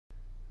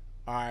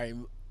All right,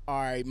 all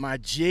right, my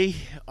G.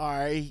 All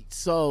right,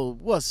 so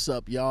what's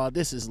up, y'all?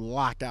 This is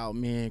Lockout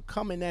Man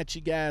coming at you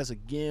guys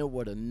again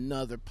with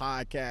another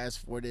podcast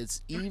for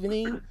this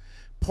evening,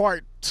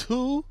 part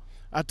two.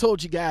 I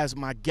told you guys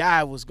my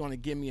guy was going to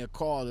give me a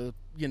call,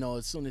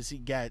 as soon as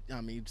he as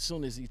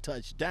soon as he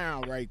touched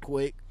down, right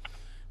quick.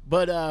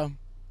 But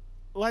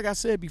like I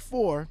said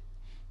before,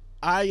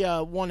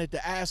 I wanted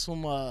to ask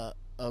him,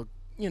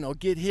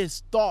 get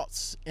his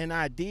thoughts and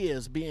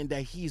ideas, being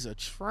that he's a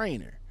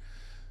trainer.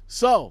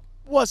 So,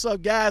 what's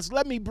up, guys?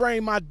 Let me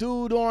bring my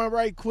dude on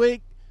right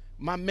quick.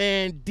 My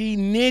man D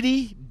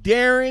Nitty,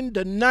 Darren,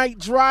 the night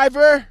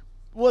driver.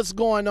 What's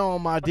going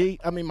on, my D?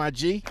 I mean, my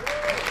G. What's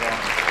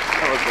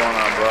going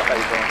on, bro? How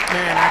you doing?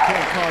 Man, I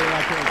can't call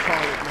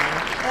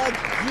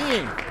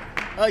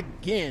it.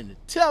 Again.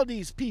 Tell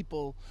these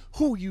people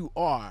who you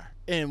are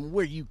and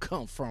where you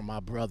come from, my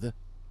brother.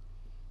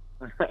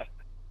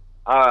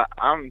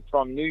 I'm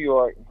from New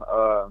York.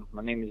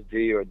 My name is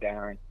D, or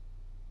Darren.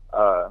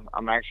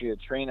 I'm actually a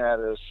trainer at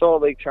a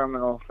Salt Lake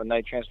terminal for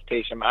night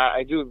transportation.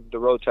 I do the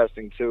road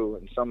testing too,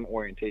 and some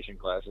orientation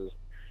classes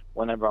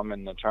whenever I'm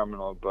in the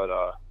terminal. But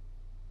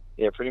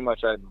yeah, pretty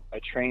much I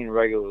train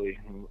regularly,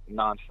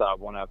 nonstop,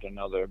 one after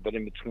another. But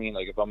in between,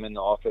 like if I'm in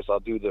the office, I'll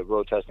do the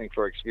road testing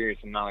for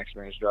experienced and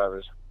non-experienced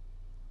drivers.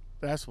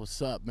 That's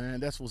what's up, man.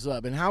 That's what's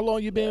up. And how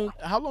long you been?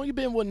 How long you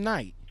been with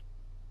night?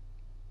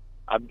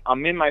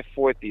 I'm in my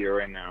fourth year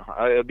right now.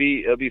 It'll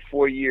be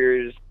 4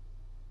 years.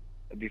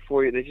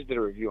 Before they just did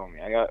a review on me.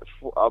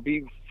 I'll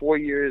be 4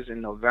 years in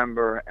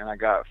November, and I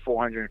got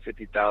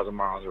 450,000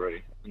 miles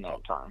already in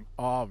that time.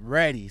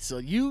 Already, so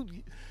you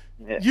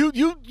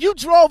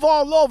drove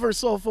all over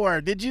so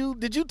far. Did you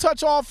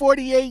touch all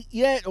 48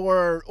 yet,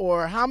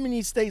 or how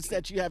many states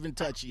that you haven't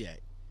touched yet?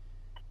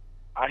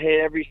 I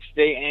hit every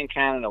state and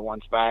Canada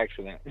once by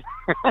accident.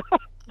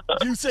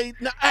 You say,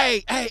 no,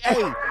 hey,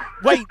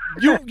 wait,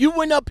 you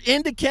went up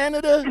into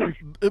Canada,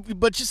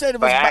 but you said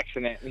it was by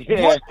accident.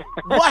 Yeah.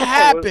 What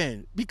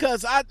happened?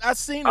 Because I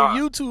seen a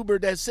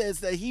YouTuber that says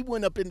that he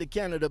went up into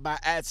Canada by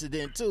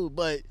accident too,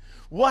 but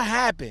what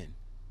happened?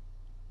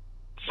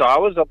 So I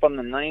was up on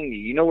the 90.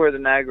 You know where the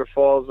Niagara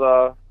Falls,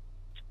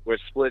 where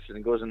it splits and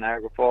it goes to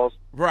Niagara Falls?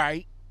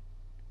 Right.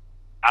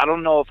 I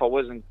don't know,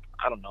 man.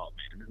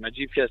 My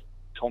GPS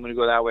told me to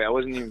go that way. I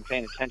wasn't even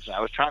paying attention. I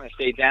was trying to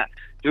stay down.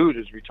 Dude,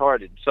 it's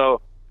retarded.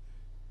 So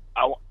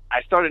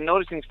I started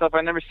noticing stuff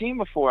I never seen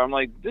before. I'm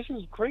like, this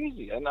is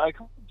crazy. And I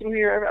come through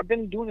here. I've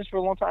been doing this for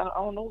a long time. I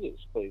don't know this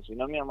place. You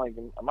know what I mean? I'm like,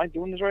 am I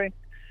doing this right?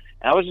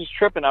 And I was just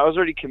tripping. I was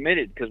already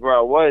committed because where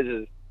I was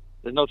is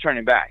there's no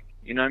turning back.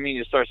 You know what I mean?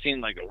 You start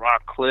seeing like a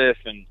rock cliff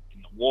and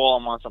the wall.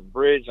 I'm on some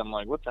bridge. I'm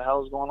like, what the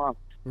hell is going on?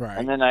 Right.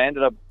 And then I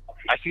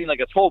seen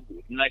like a toll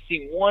booth. And I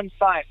seen one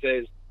sign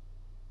says,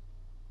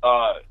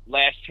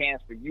 last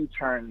chance for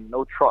U-turn,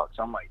 no trucks.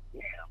 I'm like,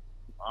 damn.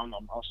 I'm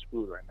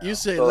screwed right now. You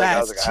say so,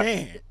 last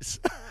chance.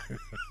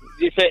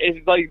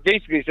 It's like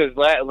basically it says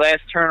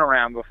last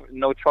turnaround before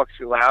no trucks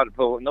allowed,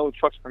 but no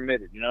trucks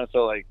permitted. You know,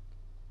 so like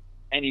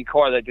any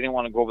car that didn't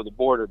want to go over the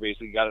border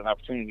basically got an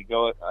opportunity to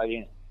go. I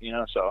didn't. You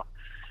know, so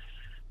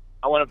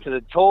I went up to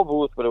the toll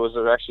booth, but it was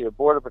actually a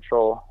border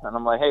patrol, and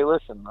I'm like, hey,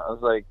 listen, I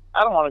was like,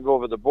 I don't want to go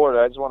over the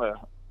border. I just want to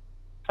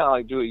kind of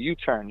like do a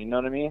U-turn. You know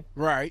what I mean?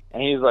 Right.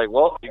 And he's like,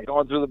 well, you're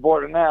going through the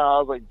border now. I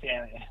was like,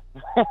 damn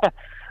it.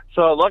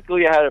 So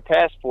luckily I had a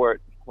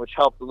passport, which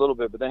helped a little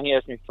bit. But then he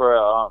asked me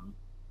for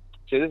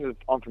see, this is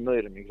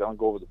unfamiliar to me because I don't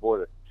go over the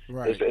border.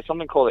 Right. It's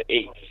something called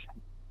an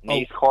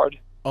ACE card.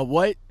 A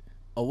what?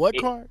 A what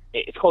card?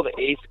 It's called an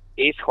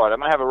ACE card. I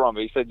might have it wrong,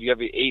 but he said you have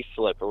your ACE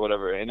slip or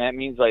whatever, and that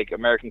means like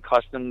American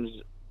Customs,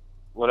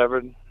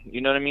 whatever.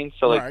 You know what I mean?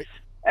 So like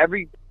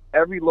every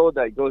load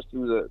that goes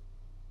through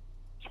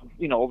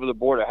over the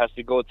border has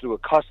to go through a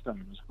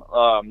customs.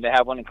 They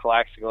have one in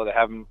Calexico. They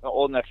have them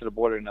all next to the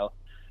border, and they'll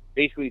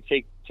basically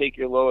take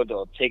your load.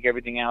 They'll take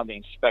everything out. They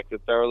inspect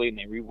it thoroughly, and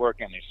they rework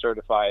it, and they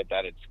certify it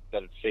that it's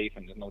safe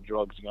and there's no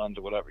drugs, guns,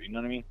 or whatever. You know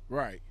what I mean?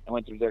 Right. I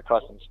went through their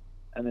customs,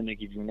 and then they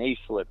give you an A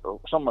slip or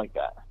something like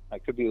that. I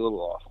could be a little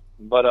off,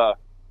 but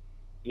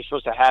you're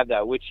supposed to have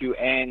that with you,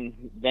 and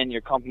then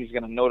your company's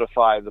going to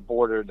notify the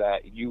border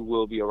that you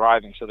will be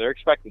arriving. So they're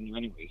expecting you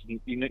anyways.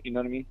 You know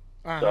what I mean?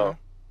 So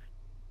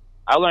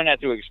I learned that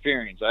through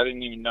experience. I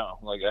didn't even know.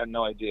 Like, I had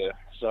no idea.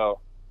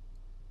 So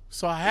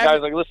I had the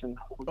guys like, listen.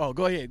 Oh,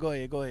 go ahead.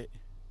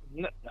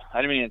 No,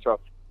 I didn't mean to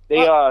interrupt. They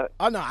oh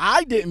no,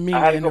 I didn't mean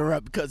to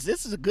interrupt because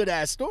this is a good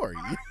ass story.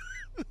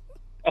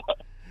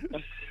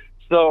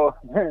 So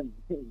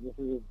this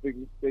is a big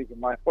mistake on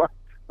my part.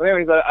 But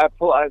anyways, I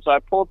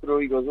pulled through.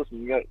 He goes,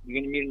 listen, you're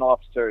gonna meet an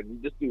officer,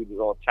 and this dude is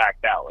all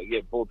tacked out, like he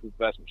had bulletproof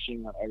vest,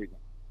 machine gun, everything.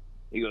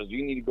 He goes,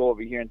 you need to go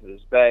over here into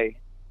this bay.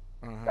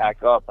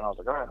 Back up, and I was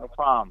like, all right, no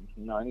problem.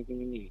 You know, anything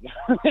you need.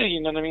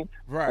 You know what I mean?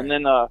 Right. And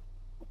then,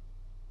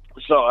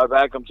 so I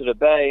back up to the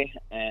bay,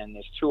 and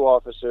there's two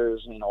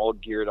officers, all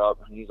geared up.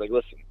 And he's like,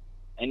 listen,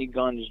 any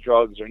guns,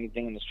 drugs, or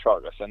anything in this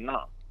truck? I said,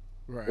 no.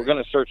 Right. We're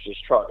gonna search this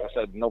truck. I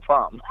said, no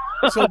problem.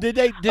 So did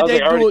they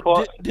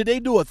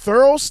do a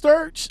thorough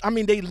search? I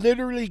mean, they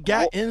literally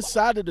got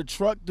inside of the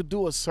truck to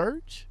do a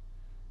search.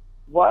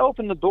 Well, I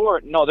opened the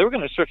door. No, they were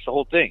gonna search the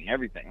whole thing,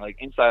 everything, like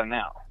inside and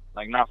out,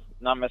 like not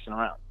messing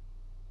around.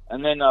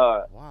 And then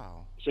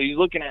Wow. so he's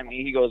looking at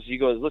me. He goes,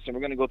 listen,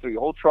 we're gonna go through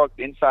your whole truck,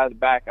 the inside, the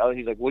back.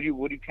 He's like, what do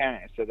you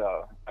carrying? I said,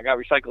 I got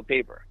recycled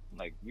paper. I'm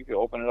like, you can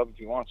open it up if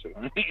you want to.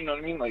 You know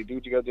what I mean? Like, do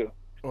what you gotta do.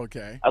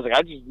 Okay. I was like,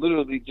 I just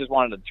literally just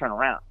wanted to turn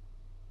around.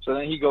 So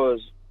then he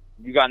goes,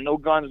 you got no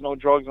guns, no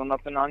drugs, no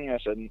nothing on you? I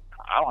said,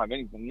 I don't have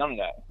anything, none of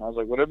that. I was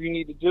like, whatever you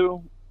need to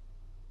do,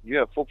 you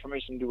have full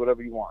permission to do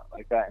whatever you want,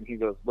 like that. And he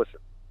goes, listen,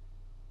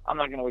 I'm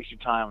not gonna waste your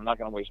time. I'm not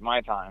gonna waste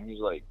my time. He's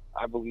like,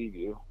 I believe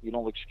you. You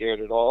don't look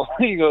scared at all.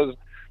 He goes,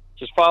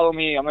 just follow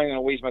me. I'm not going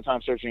to waste my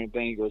time searching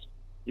anything. He goes,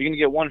 you're going to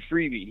get one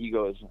freebie. He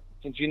goes,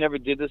 since you never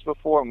did this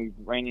before and we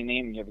ran your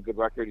name and you have a good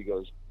record, he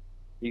goes,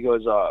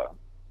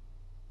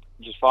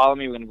 just follow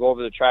me. We're going to go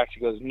over the tracks.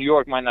 He goes, New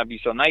York might not be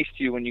so nice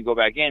to you when you go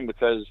back in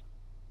because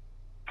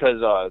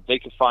they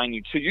could fine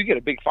you too. You get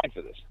a big fine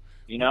for this,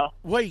 you know?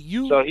 Wait,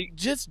 you so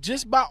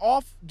just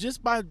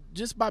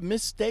by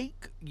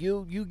mistake,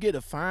 you get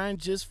a fine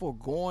just for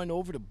going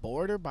over the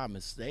border by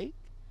mistake?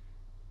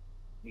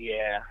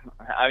 Yeah.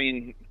 I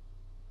mean,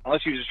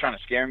 unless he was just trying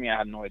to scare me, I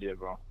had no idea,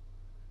 bro.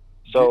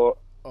 So,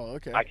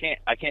 okay. I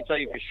can't tell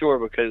you for sure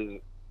because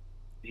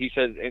he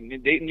says, and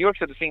New York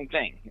said the same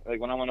thing.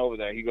 Like when I went over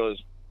there, he goes,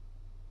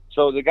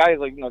 so the guy's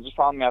like, just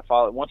follow me. I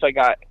followed. Once I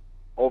got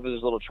over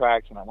those little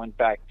tracks and I went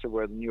back to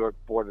where the New York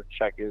border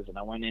check is, and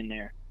I went in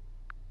there,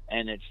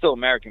 and it's still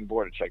American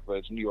border check, but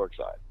it's New York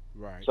side.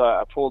 Right. So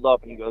I pulled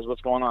up, and he goes,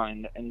 what's going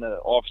on? And the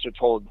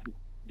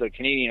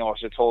Canadian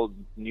officer told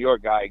the New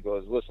York guy, he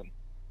goes, listen,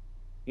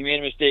 he made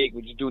a mistake.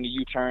 We're just doing a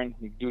U-turn.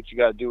 You do what you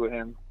got to do with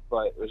him.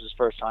 But it was his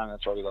first time.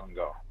 That's why we let him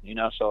go. You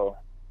know, so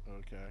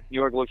okay. New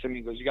York looks at me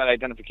and goes, you got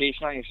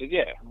identification on you? I said,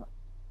 yeah.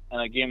 And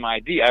I gave him my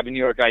ID. I have a New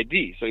York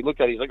ID. So he looked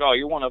at it. He's like, oh,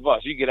 you're one of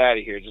us. You get out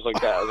of here. Just like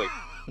that. I was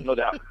like, no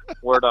doubt.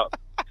 Word up.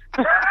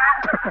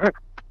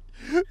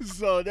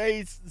 So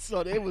they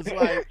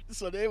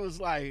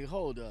was like,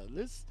 hold up.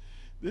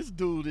 This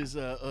dude is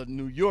a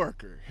New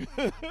Yorker.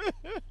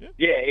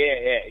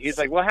 Yeah. He's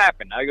like, what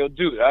happened? I go,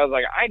 dude. I was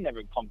like, I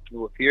never come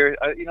through up here.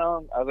 I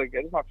was like,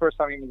 this is my first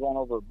time even going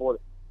over the border.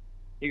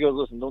 He goes,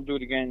 listen, don't do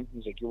it again.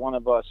 He's like, you're one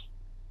of us.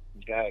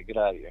 Get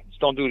out of here. Just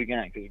don't do it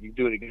again, because if you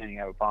do it again, you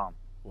have a problem.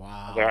 Wow.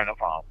 I was like, all right, no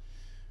problem.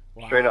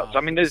 Wow. Straight up. So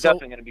I mean, there's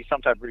definitely going to be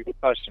some type of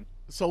repercussion.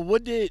 So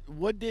what did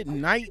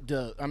Knight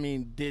do? I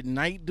mean, did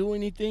Knight do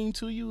anything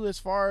to you as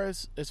far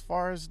as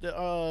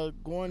the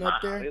going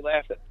up there? They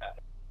laughed at that.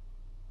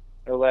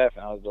 They're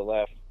laughing. I was the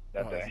laugh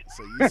that day.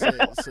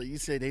 So you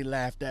say they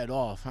laughed that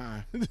off,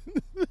 huh?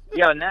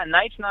 Yeah,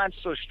 Knight's not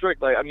so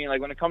strict. Like, I mean,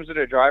 like when it comes to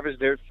their drivers,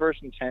 their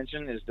first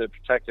intention is to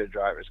protect their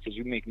drivers because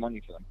you make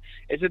money for them.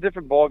 It's a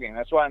different ballgame.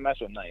 That's why I mess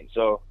with Knight.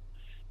 So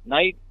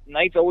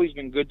Knight's always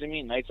been good to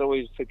me. Knight's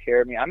always took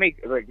care of me. I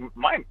make like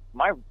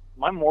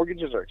my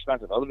mortgages are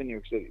expensive. I live in New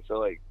York City, so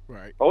like,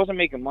 right. If I wasn't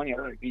making money,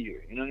 I wouldn't be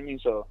here. You know what I mean?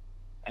 So,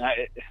 and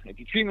if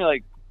you treat me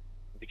like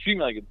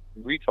a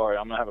retard,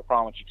 I'm gonna have a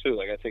problem with you too.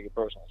 Like I take it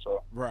personal.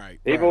 So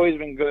they've always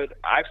been good.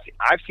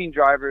 I've seen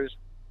drivers.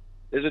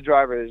 There's a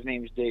driver. His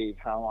name's Dave.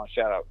 I don't want to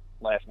shout out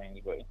last names,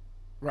 but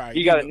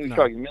he got a new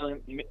truck,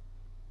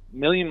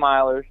 million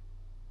miler.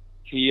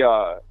 He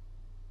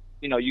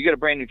you get a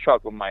brand new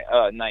truck with my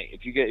Knight.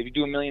 If you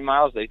do 1 million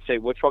miles, they say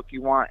what truck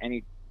you want,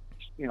 any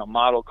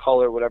model,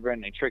 color, whatever,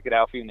 and they trick it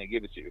out for you and they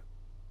give it to you.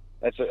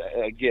 That's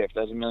a gift.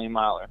 That's a 1 million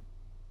miler.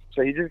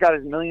 So he just got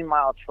his 1 million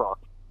mile truck.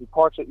 He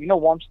parks it. You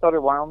know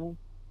Wamsutter, Wyoming?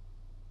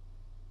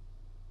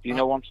 Do you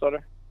know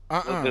Wamsutter?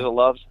 There's a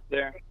Love's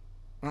there.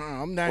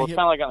 I'm not. Well, it's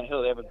kind of like on a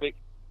hill. They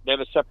have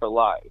a separate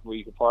lot where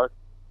you can park.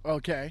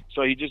 Okay.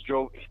 So he just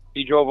drove.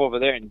 He drove over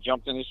there and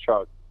jumped in his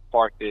truck,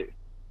 parked it,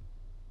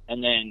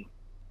 and then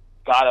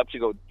got up to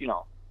go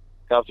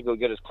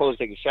get his clothes,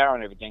 take a shower,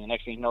 and everything. And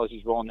next thing he knows,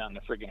 he's rolling down the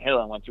freaking hill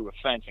and went through a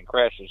fence and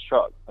crashed his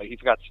truck. Like he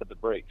forgot to set the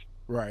brakes.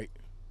 Right.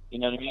 You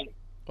know what I mean?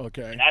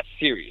 Okay. And that's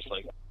serious.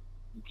 Like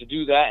to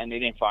do that, and they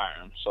didn't fire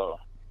him. So,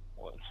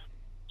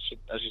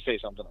 I should say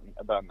something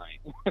about Knight.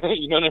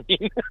 You know what I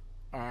mean?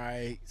 All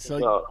right.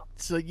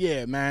 So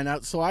yeah, man. I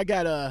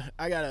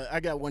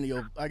got one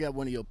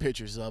of your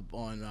pictures up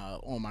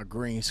on my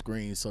green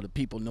screen so the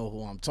people know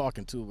who I'm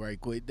talking to right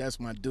quick.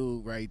 That's my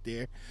dude right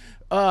there.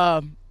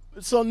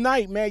 So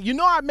Knight, man,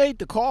 I made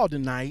the call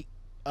tonight.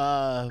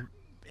 And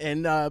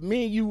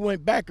me and you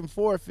went back and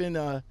forth in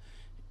the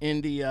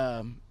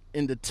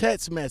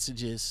text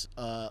messages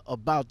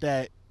about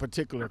that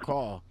particular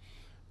call.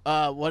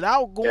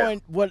 Without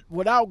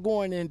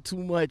going into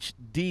much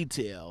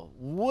detail,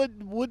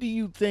 what do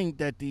you think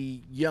that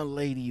the young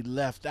lady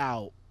left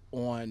out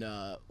on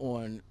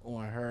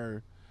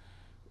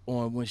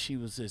when she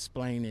was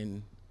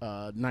explaining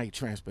night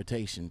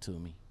transportation to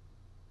me?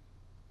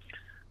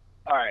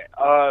 All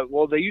right.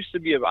 Well, there used to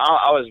be I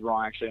was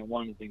wrong actually on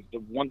one of the things. The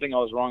one thing I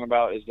was wrong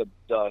about is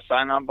the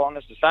sign-on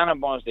bonus. The sign-on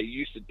bonus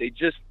they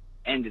just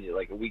ended it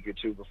like a week or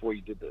two before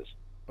you did this.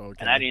 Okay.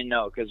 And I didn't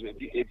know because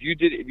if you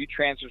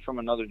transferred from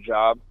another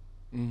job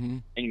mm-hmm.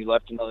 and you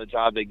left another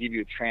job, they give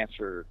you a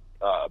transfer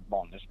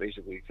bonus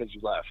basically because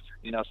you left.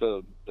 You know,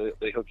 so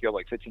they hook you up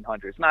like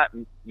 1,500. It's not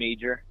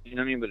major, you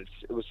know what I mean, but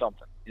it was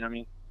something. You know what I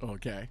mean?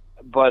 Okay.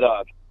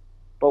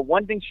 But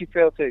one thing she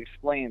failed to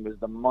explain was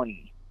the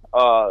money.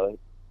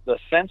 The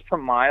cents per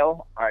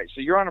mile. All right, so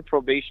you're on a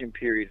probation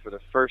period for the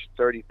first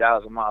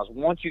 30,000 miles.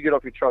 Once you get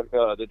off your truck,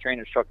 the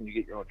trainer's truck, and you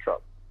get your own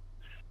truck.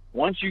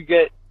 Once you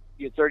get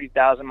your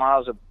 30,000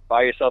 miles of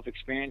by yourself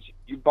experience,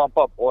 you bump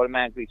up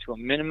automatically to a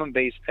minimum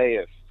base pay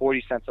of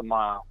 40 cents a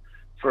mile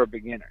for a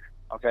beginner.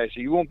 Okay, so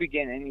you won't be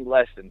getting any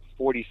less than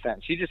 40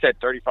 cents. She just said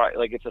 35.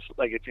 Like it's a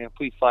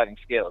complete sliding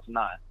scale. It's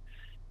not.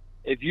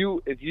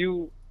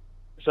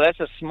 So that's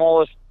the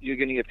smallest you're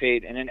going to get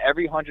paid, and then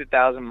every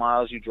 100,000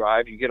 miles you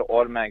drive, you get an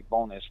automatic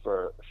bonus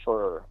for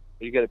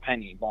you get a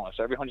penny bonus.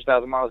 So every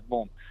 100,000 miles,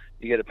 boom,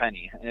 you get a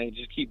penny, and you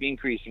just keep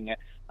increasing it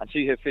until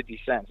you hit 50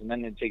 cents, and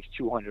then it takes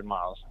 200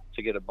 miles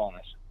to get a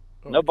bonus.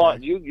 Okay. No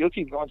bonus. You'll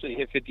keep going until you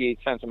hit 58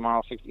 cents a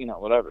mile, 60,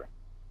 whatever.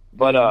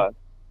 But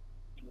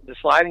the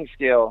sliding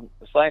scale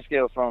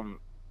from,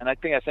 and I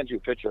think I sent you a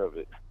picture of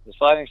it. The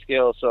sliding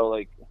scale, so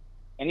like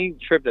any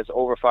trip that's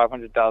over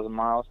 500,000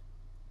 miles,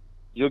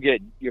 you'll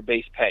get your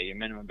base pay, your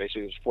minimum base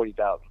pay is 40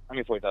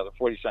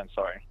 cents,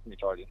 sorry,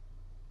 retarded.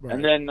 Right.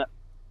 And then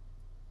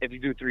if you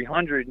do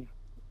 300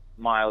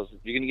 miles,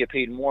 you're going to get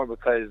paid more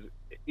because,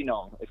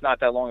 it's not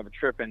that long of a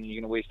trip and you're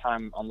going to waste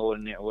time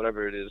unloading it or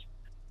whatever it is.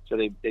 So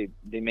they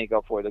make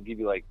up for it. They'll give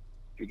you like,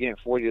 if you're getting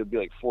 40, it'll be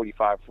like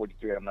 45,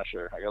 43, I'm not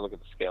sure. I got to look at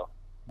the scale.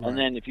 Right. And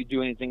then if you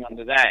do anything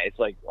under that, it's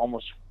like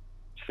almost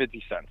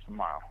 50 cents a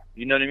mile.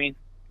 You know what I mean?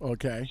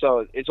 Okay.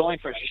 So it's only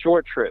for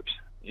short trips.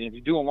 And if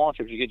you're doing long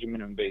trips, you get your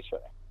minimum base pay,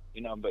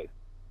 But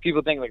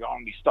people think like, I'm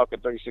gonna be stuck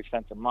at 36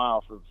 cents a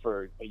mile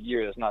for a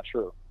year. That's not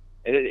true.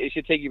 It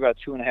should take you about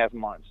 2.5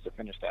 months to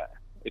finish that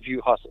if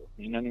you hustle.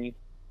 You know what I mean?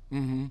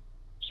 Mm-hmm.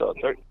 So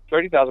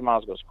 30,000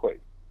 miles goes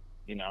quick.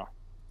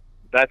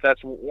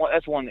 That's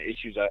one of the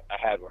issues I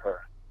had with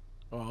her.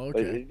 Oh,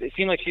 okay. But it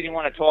seemed like she didn't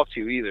want to talk to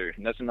you either,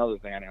 and that's another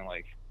thing I didn't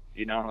like.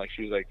 Like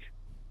she was like.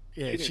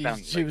 Yeah,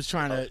 she was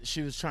trying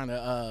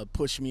to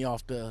push me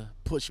off the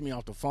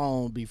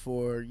phone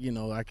before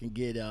I can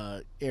get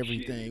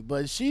everything.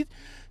 But she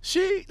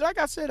like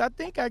I said, I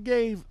think I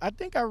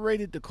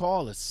rated the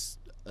call a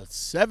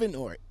 7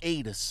 or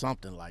 8 or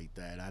something like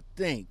that. I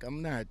think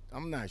I'm not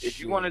sure. If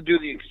you want to do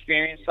the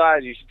experience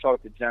side, you should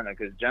talk to Jenna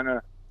because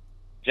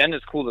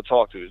Jenna's cool to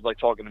talk to. It's like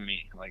talking to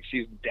me. Like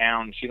she's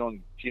down. She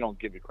don't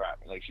give a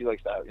crap. Like she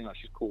likes that.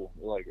 She's cool.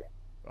 We like her.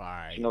 All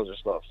right. She knows her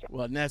stuff. So.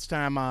 Well, next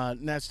time I'll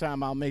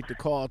make the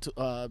call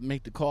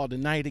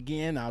tonight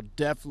again. I'll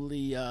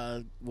definitely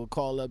will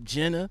call up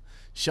Jenna.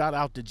 Shout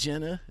out to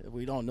Jenna.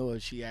 We don't know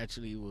if she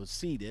actually will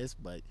see this,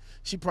 but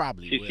she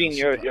probably will. She's seen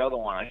your other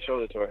one. I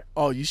showed it to her.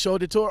 Oh, you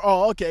showed it to her?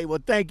 Oh, okay. Well,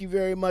 thank you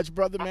very much,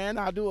 brother, man.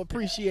 I do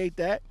appreciate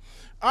that.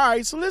 All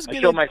right, so let's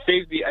get.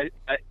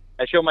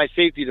 I show my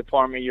safety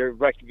department your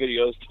wreck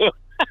videos too.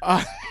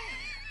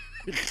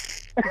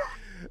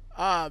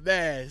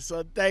 Man,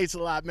 so thanks a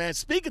lot, man.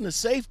 Speaking of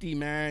safety,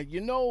 man,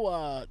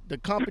 the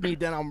company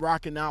that I'm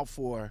rocking out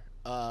for,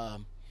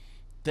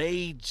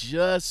 they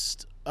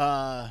just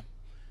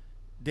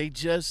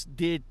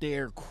did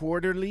their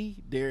quarterly,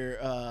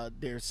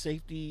 their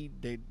safety,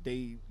 they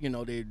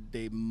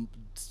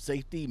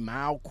safety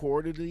mile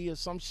quarterly or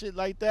some shit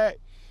like that,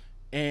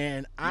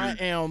 and I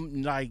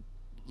am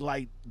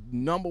like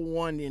number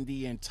one in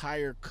the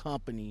entire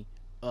company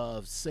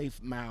of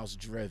safe miles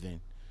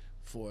driven.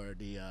 For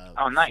the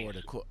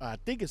nice. I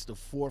think it's the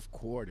 4th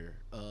quarter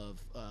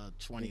of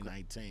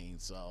 2019.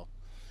 So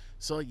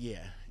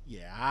yeah,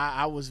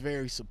 I was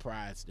very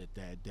surprised at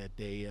that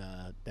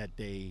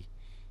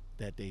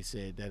they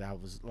said that I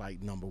was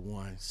like number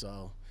one.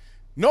 So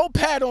no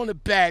pat on the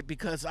back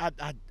because I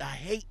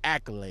hate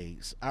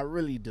accolades. I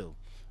really do.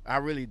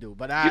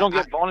 But you don't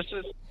get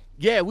bonuses.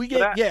 Yeah, we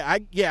get.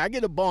 Yeah, I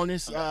get a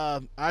bonus.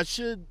 Okay.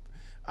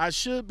 I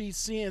should be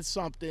seeing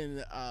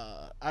something.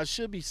 I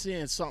should be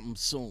seeing something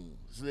soon.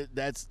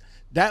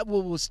 That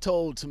what was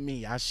told to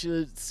me. I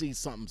should see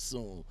something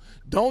soon.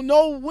 Don't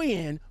know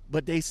when,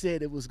 but they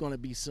said it was going to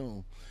be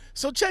soon.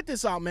 So check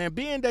this out, man.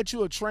 Being that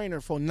you're a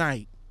trainer for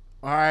night,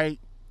 all right.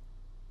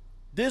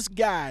 This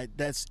guy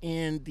that's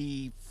in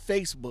the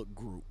Facebook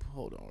group.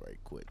 Hold on, right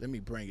quick. Let me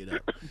bring it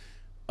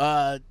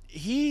up.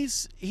 He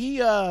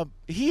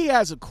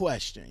has a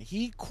question.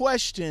 He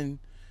questioned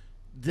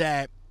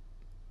that.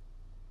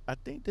 I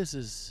think this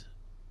is,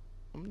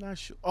 I'm not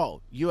sure.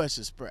 Oh, U.S.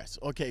 Express.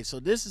 Okay, so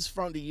this is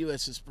from the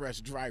U.S.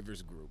 Express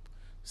drivers group.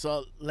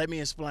 So let me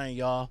explain,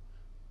 y'all.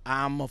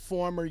 I'm a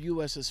former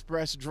U.S.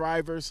 Express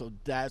driver, so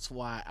that's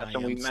why I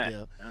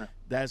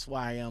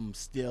am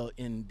still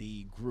in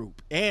the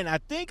group. And I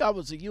think I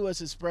was a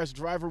U.S. Express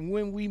driver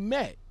when we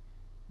met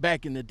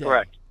back in the day.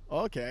 Correct.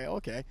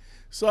 Okay.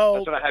 So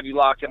that's what I have you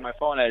locked in my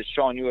phone as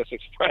Sean U.S.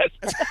 Express.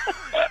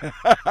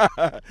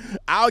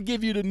 I'll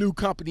give you the new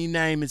company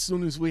name as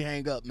soon as we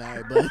hang up,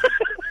 man.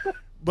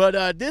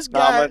 But this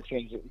guy,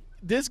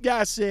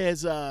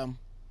 says,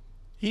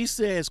 he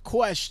says,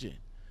 question.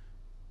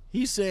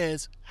 He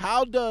says,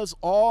 how does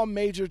all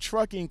major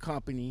trucking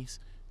companies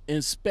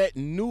inspect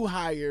new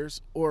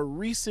hires or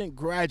recent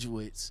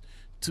graduates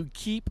to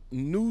keep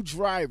new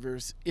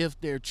drivers if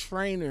their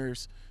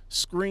trainers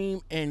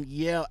scream and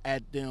yell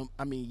at them.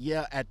 I mean,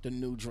 yell at the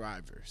new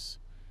drivers.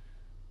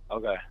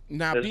 Okay.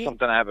 Now, This is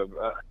something I have a.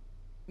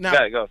 now,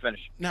 Gotta go finish.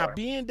 now, Sorry.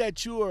 being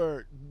that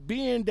you're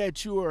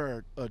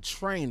a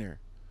trainer,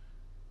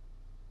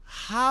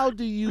 how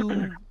do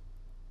you?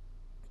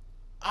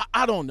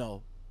 I don't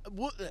know.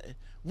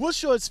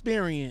 What's your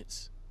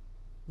experience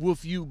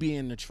with you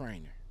being the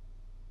trainer?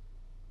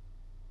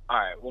 All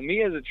right. Well,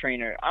 me as a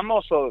trainer, I'm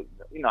also,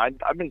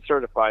 I've been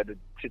certified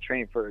to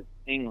train for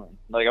England.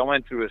 Like, I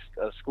went through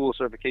a school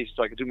certification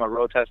so I could do my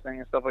road testing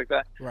and stuff like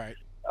that. Right.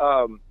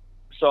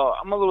 So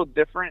I'm a little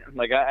different.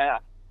 Like,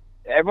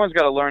 everyone's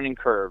got a learning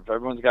curve.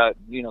 Everyone's got,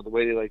 the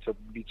way they like to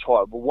be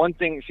taught. But one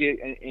thing, see,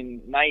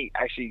 in night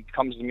actually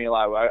comes to me a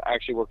lot. I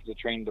actually work at the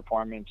training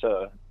department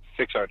to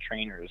fix our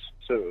trainers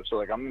too. So,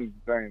 like, I'm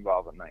very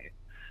involved at night.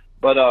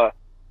 But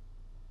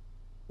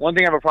one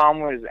thing I have a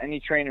problem with is any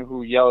trainer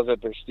who yells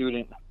at their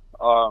student.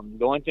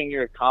 The only thing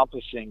you're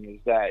accomplishing is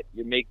that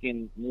you're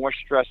making more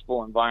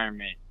stressful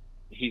environment.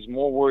 He's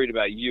more worried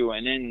about you,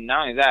 and then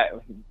not only that,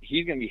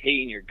 he's gonna be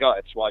hating your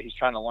guts while he's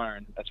trying to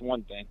learn. That's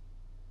one thing,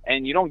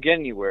 and you don't get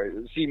anywhere.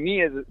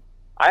 See,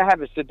 I have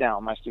to sit down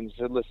with my students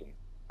and say, listen,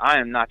 I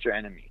am not your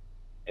enemy.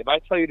 If I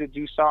tell you to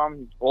do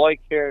something, all I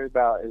care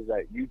about is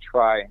that you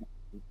try,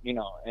 and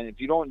if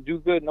you don't do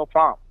good, no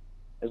problem.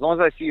 As long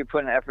as I see you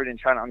putting effort in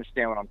trying to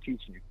understand what I'm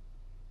teaching you.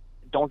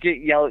 Don't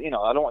get yelled,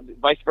 I don't want,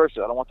 vice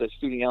versa. I don't want the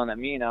student yelling at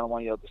me, and I don't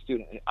want to yell at the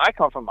student. I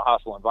come from a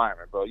hostile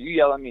environment, bro. You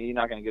yell at me, you're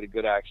not going to get a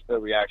good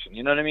reaction.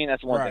 You know what I mean?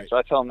 That's one thing. So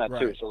I tell them that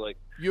too. So, like,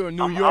 you're a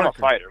New Yorker. I'm a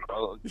fighter,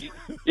 bro.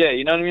 Yeah,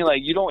 you know what I mean?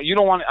 Like, you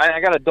don't want,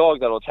 I got a dog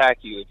that'll attack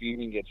you if you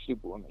even get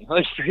stupid with me.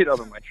 Like, straight up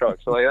in my truck.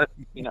 So, like,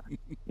 no,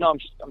 I'm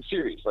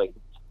serious. Like,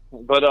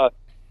 but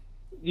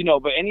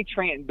any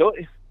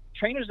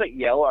trainers that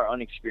yell are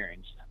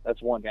unexperienced.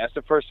 That's one thing. That's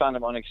the first sign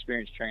of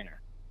unexperienced trainer.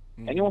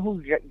 Anyone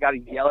who's got to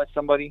yell at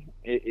somebody,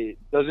 it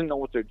doesn't know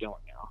what they're doing.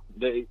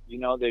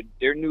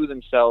 They're new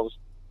themselves,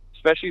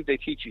 especially if they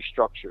teach you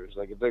structures.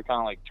 Like, if they're kind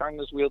of like, turn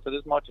this wheel to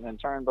this much and then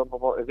turn blah blah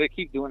blah. If they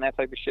keep doing that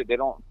type of shit, they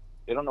don't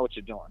know what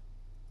you're doing.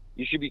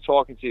 You should be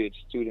talking to your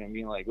student and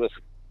being like,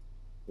 listen,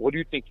 what do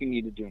you think you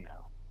need to do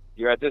now?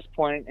 You're at this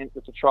point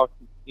with the truck.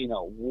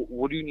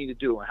 What do you need to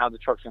do and how the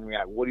truck's gonna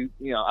react? What do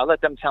you I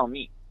let them tell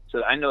me so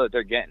that I know that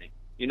they're getting it.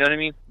 You know what I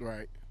mean?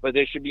 Right. But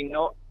there should be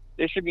no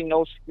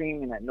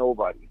screaming at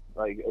nobody.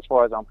 Like, as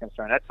far as I'm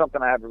concerned, that's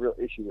something I have a real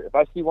issue with. If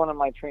I see one of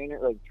my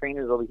trainers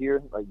over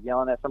here, like,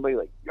 yelling at somebody,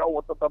 like, yo,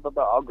 what's up,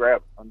 I'll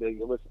grab them. I'm like,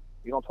 listen,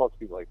 you don't talk to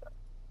people like that.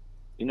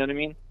 You know what I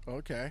mean?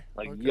 Okay.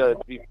 Like,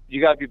 okay.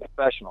 you gotta be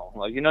professional.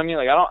 Like, you know what I mean?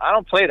 Like, I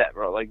don't play that,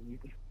 bro. Like,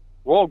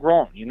 we're all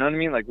grown. You know what I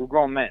mean? Like, we're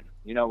grown men.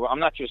 I'm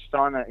not your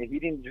son. If he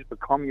didn't just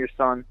become your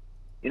son,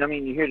 you know what I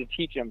mean? You're here to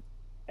teach him.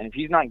 And if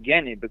he's not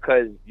getting it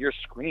because you're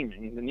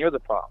screaming, then you're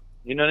the problem.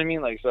 You know what I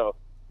mean? Like, so.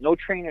 No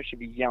trainer should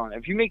be yelling.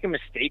 If you make a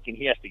mistake and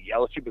he has to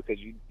yell at you because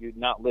you're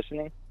not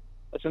listening,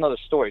 that's another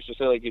story. So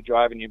say, like, you're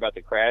driving, you're about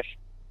to crash.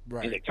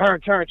 Right. He's like, turn.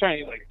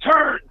 He's like,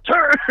 turn.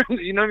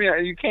 You know what I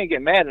mean? You can't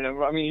get mad at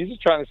him. I mean, he's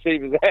just trying to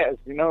save his ass,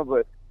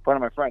 but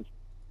pardon my French.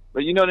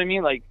 But you know what I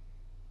mean? Like,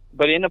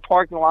 but in the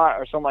parking lot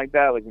or something like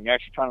that, like when you're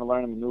actually trying to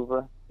learn a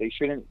maneuver, they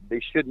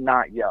should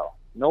not yell.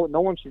 No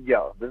one should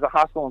yell. There's a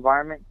hostile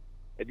environment.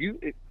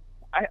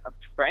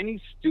 For any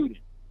student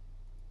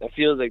that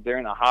feels like they're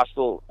in a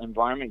hostile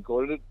environment,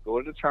 go to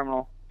the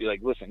terminal. Be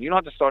like, listen, you don't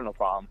have to start no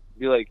problem.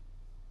 Be like,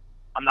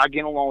 I'm not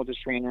getting along with this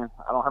trainer.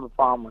 I don't have a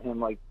problem with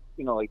him, like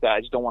that. I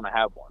just don't want to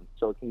have one.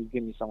 So can you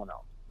give me someone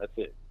else? That's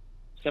it.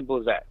 Simple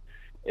as that.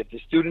 If the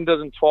student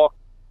doesn't talk,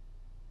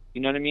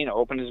 you know what I mean, or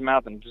open his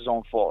mouth, and it's his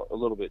own fault a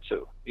little bit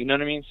too. You know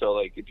what I mean? So,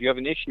 like, if you have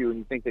an issue and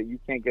you think that you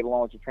can't get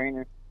along with your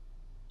trainer,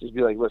 just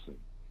be like, listen,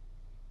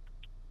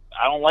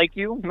 I don't like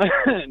you.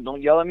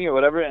 Don't yell at me or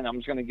whatever, and I'm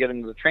just gonna get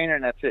into the trainer,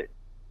 and that's it.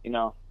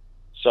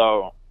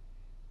 So,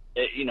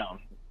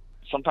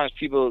 sometimes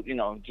people,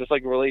 just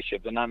like a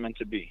relationship, they're not meant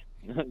to be,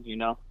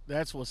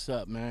 That's what's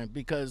up, man.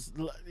 Because,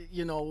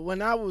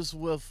 when I was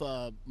with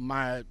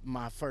my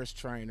first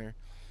trainer,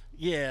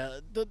 yeah,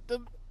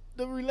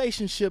 the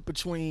relationship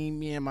between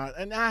me and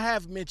and I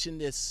have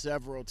mentioned this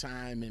several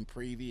times in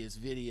previous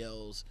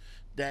videos,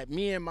 that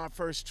me and my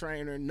first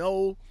trainer,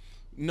 no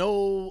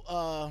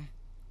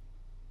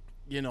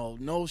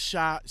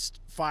shots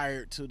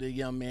fired to the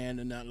young man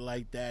or nothing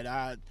like that.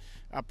 I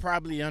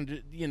probably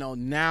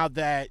now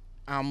that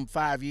I'm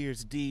 5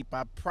 years deep,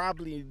 I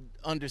probably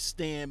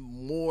understand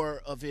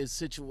more of his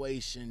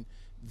situation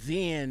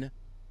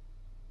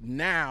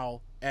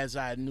now as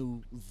I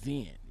knew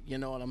then. You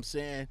know what I'm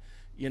saying?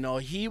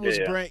 He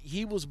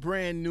was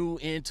brand new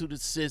into the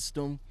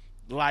system,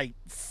 like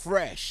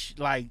fresh,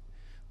 like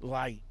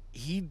I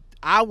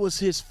was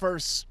his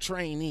first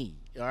trainee.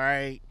 All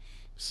right.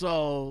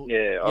 So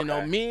yeah,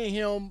 okay. me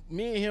and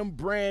him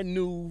brand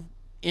new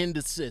in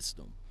the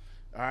system.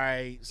 All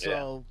right.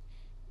 So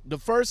the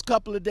first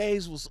couple of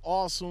days was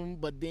awesome,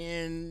 but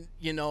then,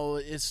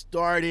 it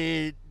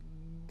started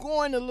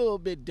going a little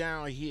bit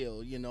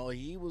downhill. You know,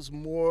 he was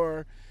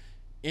more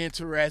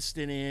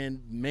interested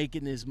in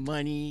making his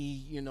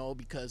money, you know,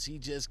 because he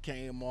just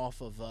came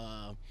off of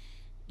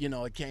you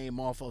know, it came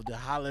off of the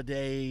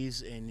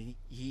holidays, and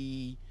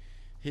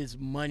his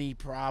money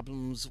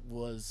problems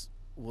was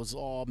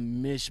all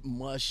mish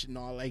mush and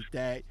all like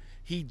that.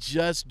 He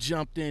just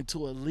jumped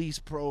into a lease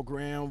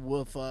program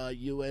with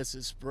US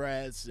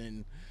Express,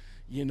 and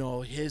you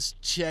know, his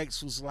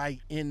checks was like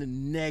in the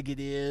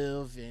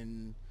negative,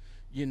 and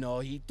you know,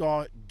 he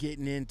thought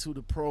getting into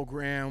the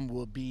program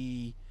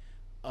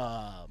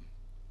uh,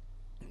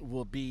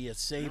 will be a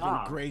saving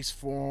grace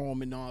for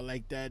him and all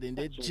like that, and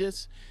it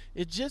just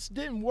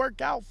didn't work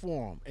out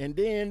for him. And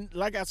then,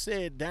 like I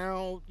said,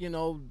 down, you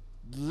know,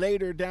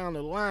 later down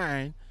the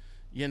line,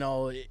 you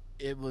know,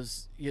 it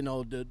was, you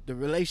know, the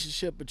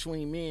relationship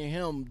between me and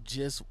him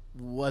just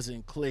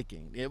wasn't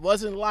clicking. It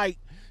wasn't like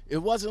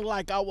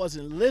I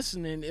wasn't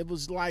listening. It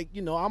was like,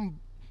 you know, I'm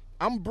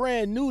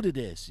brand new to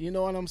this, you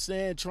know what I'm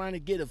saying, trying to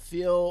get a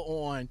feel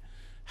on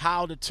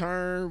how to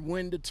turn,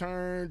 when to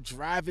turn,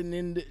 driving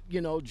the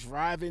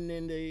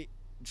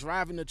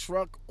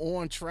truck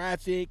on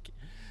traffic.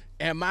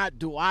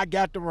 Do I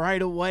got the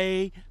right of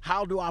way?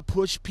 How do I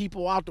push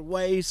people out the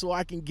way so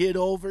I can get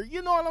over?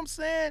 You know what I'm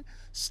saying?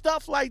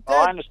 Stuff like that.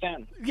 Oh, I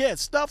understand. Yeah,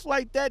 stuff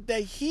like that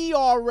he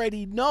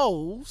already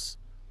knows,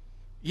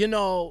 you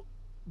know,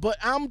 but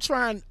I'm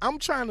trying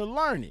to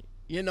learn it,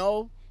 you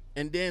know?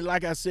 And then,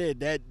 like I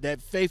said,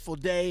 that fateful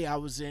day I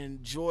was in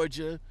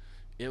Georgia,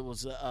 it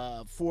was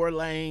 4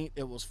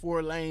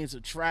 lanes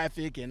of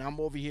traffic, and I'm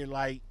over here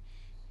like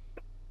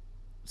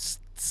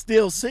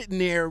still sitting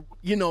there,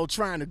 you know,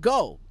 trying to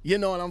go. You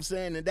know what I'm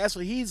saying? And that's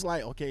what he's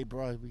like, okay,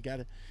 bro, we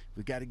gotta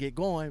get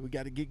going. We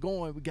gotta get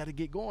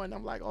going.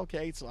 I'm like,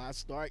 okay. So I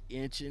start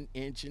inching.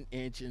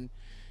 And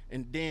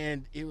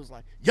then it was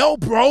like, yo,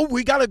 bro,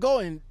 we gotta go.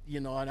 And, you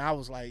know, and I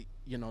was like,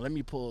 you know, let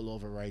me pull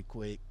over right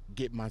quick,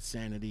 get my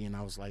sanity. And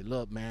I was like,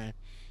 look, man,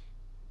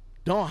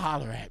 don't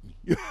holler at me.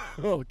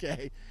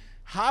 Okay?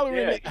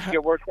 Hollering, yeah,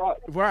 get worked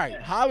out.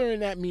 Right.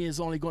 Hollering at me is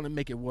only going to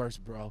make it worse,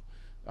 bro. All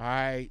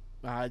right.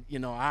 You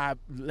know,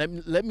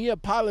 let me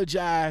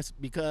apologize,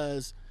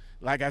 because,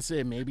 like I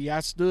said, maybe I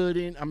stood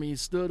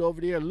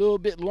over there a little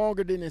bit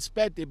longer than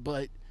expected,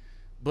 but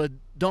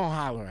don't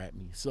holler at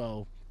me.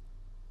 So,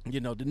 you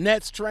know, the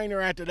Nets trainer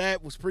after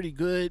that was pretty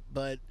good,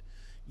 but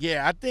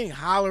yeah, I think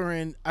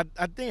hollering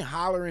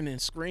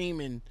and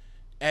screaming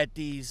at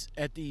these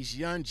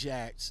young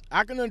jacks,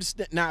 I can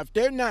understand. Now, if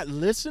they're not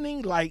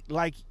listening, like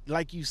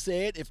you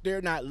said, if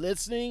they're not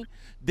listening,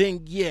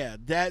 then yeah,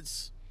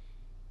 that's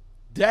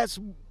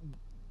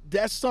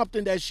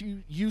something that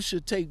you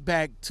should take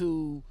back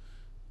to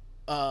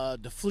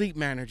the fleet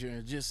manager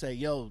and just say,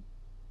 yo,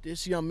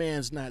 this young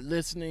man's not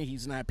listening.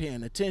 He's not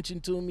paying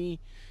attention to me.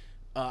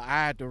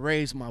 I had to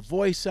raise my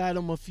voice at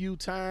him a few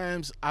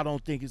times. I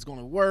don't think it's going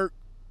to work.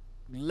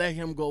 Let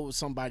him go with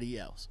somebody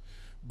else.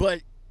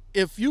 But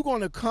if you're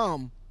going to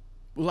come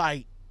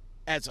like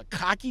as a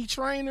cocky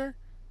trainer,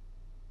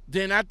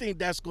 then I think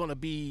that's going to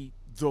be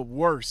the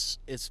worst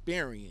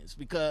experience,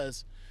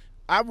 because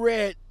I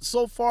read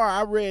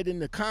in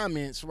the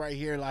comments right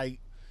here,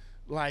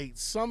 like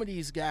some of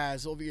these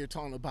guys over here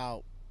talking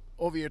about,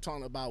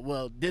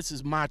 well, this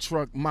is my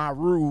truck, my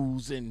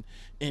rules, and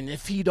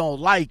if he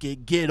don't like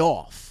it, get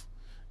off.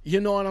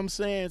 You know what I'm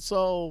saying?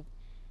 So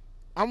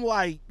I'm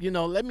like, you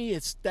know,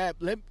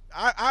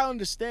 I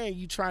understand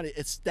you trying to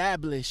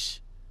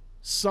establish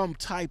some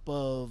type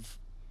of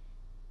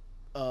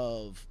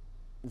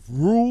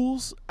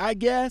rules, I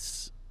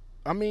guess.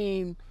 I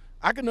mean,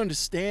 I can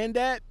understand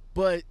that,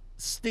 but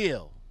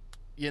still,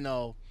 you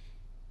know,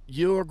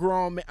 you're a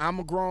grown man, I'm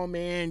a grown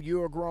man,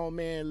 you're a grown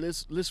man.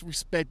 Let's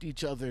respect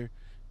each other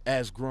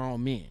as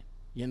grown men.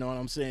 You know what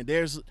I'm saying?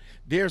 There's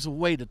a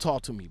way to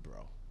talk to me,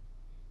 bro.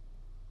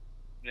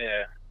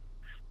 Yeah.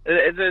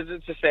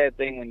 It's a sad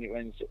thing when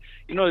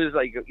you know, there's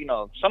like, you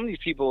know, some of these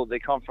people, they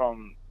come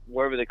from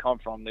wherever they come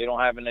from, they don't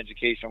have an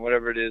education,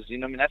 whatever it is, you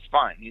know what I mean? That's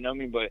fine, you know what I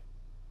mean? But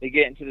they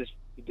get into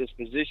this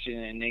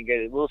position and they get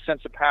a little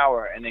sense of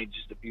power and they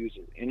just abuse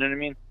it, you know what I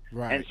mean?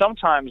 Right. And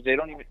sometimes they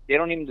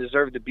don't even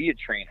deserve to be a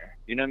trainer,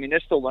 you know what I mean? They're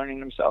still learning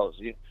themselves.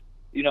 You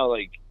know,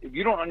 like, if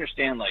you don't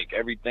understand like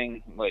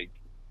everything, like,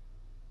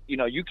 you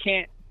know, you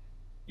can't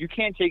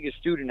take a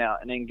student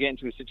out and then get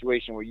into a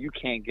situation where you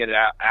can't get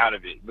out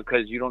of it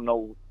because you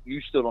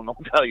still don't know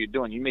what the hell you're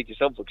doing. You make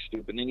yourself look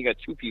stupid. And then you got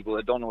two people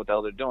that don't know what the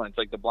hell they're doing. It's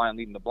like the blind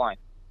leading the blind.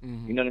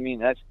 Mm-hmm. You know what I mean?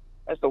 That's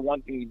the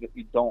one thing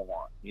you don't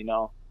want, you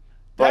know?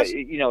 But,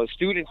 you know,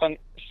 students on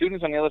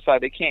the other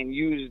side, they can't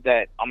use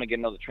that I'm going to get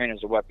another trainer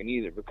as a weapon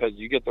either, because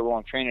you get the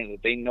wrong trainer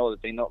that they know.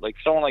 Like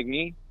someone like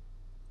me,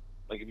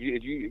 like if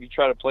you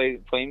try to play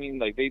me,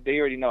 like they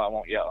already know I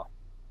won't yell.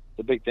 It's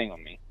a big thing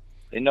on me.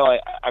 They know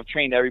I've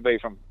trained everybody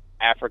from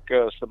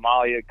Africa,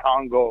 Somalia,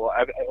 Congo,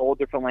 all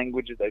different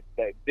languages that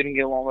didn't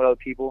get along with other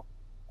people,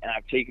 and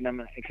I've taken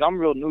them, because I'm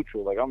real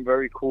neutral. Like, I'm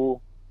very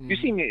cool. Mm-hmm. You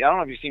see me, I don't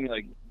know if you see me,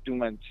 like, do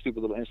my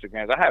stupid little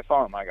Instagrams. I have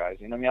fun with my guys,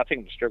 you know what I mean? I take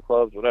them to strip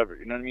clubs, whatever,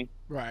 you know what I mean?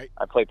 Right.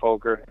 I play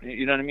poker,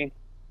 you know what I mean?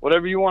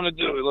 whatever you want to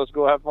do, let's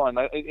go have fun.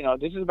 You know,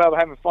 this is about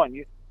having fun.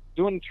 You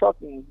doing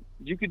trucking,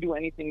 you could do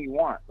anything you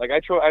want. Like I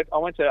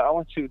went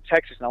to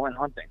Texas and I went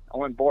hunting. I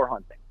went boar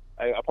hunting.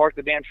 I parked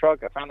the damn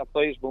truck. I found a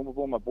place. Boom, boom,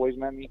 boom. My boys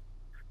met me.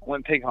 I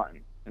went pig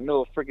hunting in the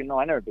middle of freaking no.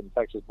 I never been to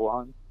Texas boar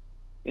hunting.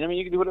 You know what I mean?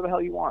 You can do whatever the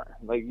hell you want.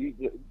 Like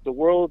the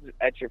world's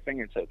at your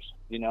fingertips.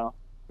 You know,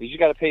 you just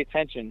got to pay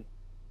attention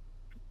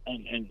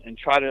and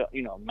try to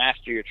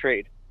master your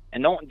trade.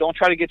 And don't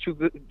try to get too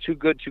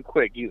good too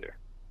quick either.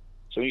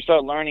 So when you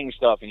start learning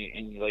stuff and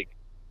you're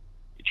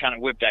trying to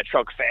whip that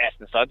truck fast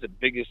and stuff, that's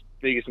the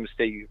biggest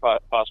mistake you could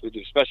possibly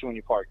do, especially when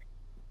you park.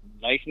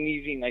 Nice and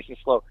easy, nice and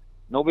slow.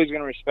 Nobody's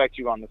going to respect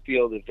you on the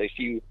field if they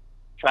see you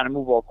trying to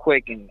move all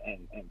quick and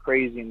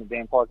crazy in the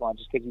damn parking lot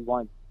just because you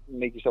want to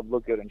make yourself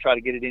look good and try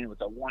to get it in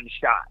with a one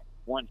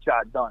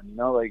shot done. You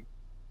know, like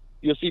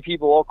you'll see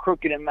people all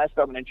crooked and messed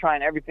up and they're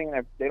trying everything.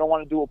 They don't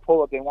want to do a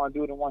pull-up. They want to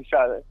do it in one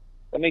shot.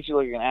 That makes you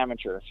look like an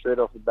amateur straight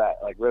off the bat,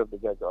 like right off the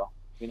get-go,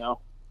 you know?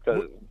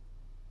 Cause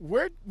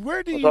where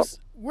do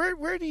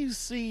you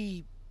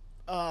see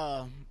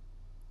well,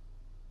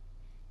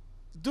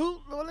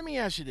 let me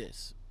ask you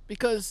this,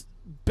 because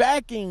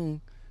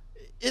backing,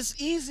 it's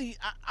easy.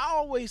 I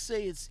always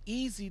say it's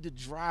easy to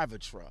drive a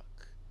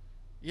truck.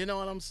 You know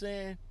what I'm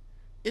saying?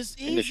 It's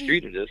easy. In the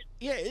street it is.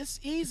 Yeah, it's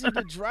easy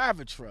to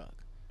drive a truck.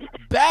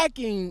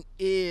 Backing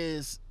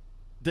is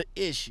the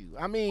issue.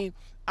 I mean,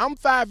 I'm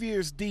 5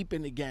 years deep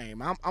in the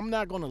game. I'm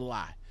not gonna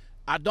lie.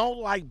 I don't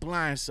like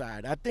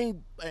blindside. I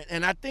think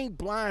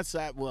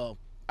blindside. Well,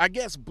 I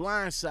guess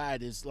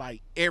blindside is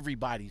like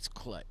everybody's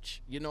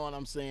clutch. You know what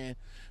I'm saying?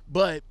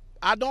 But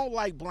I don't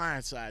like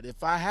blindside.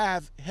 If I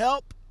have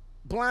help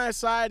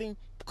blindsiding,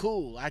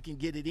 cool, I can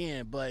get it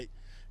in. But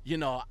you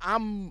know,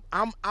 I'm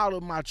out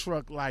of my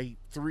truck like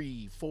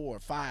 3, 4,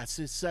 5,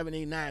 6, 7,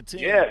 8, 9,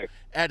 10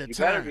 at a time. You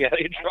better be out of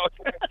your truck.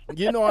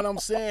 You know what I'm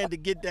saying? To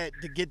get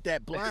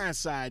that blind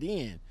side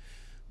in.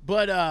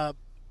 But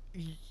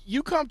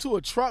you come to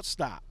a truck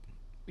stop.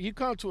 You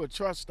come to a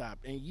truck stop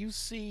and you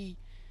see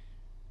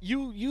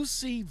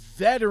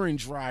veteran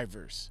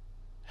drivers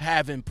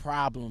having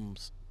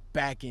problems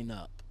backing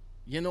up.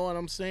 You know what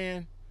I'm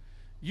saying?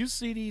 You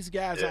see these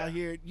guys out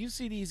here. You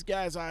see these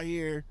guys out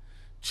here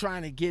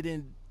trying to get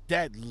in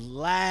that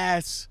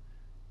last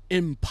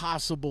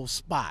impossible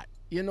spot.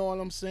 You know what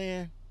I'm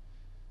saying?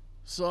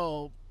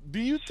 So, do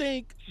you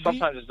think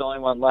sometimes it's the only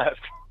one left?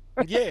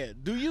 Yeah.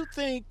 Do you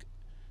think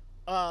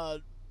now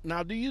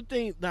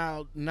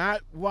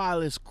not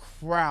while it's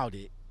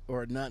crowded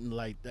or nothing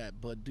like that,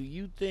 but do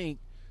you think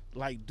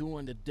like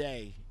during the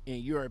day,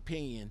 in your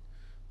opinion,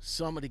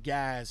 some of the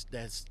guys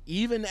that's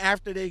even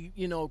after they,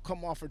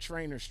 come off a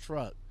trainer's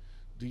truck,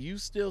 do you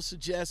still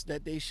suggest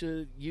that they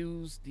should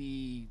use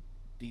the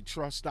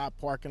truck stop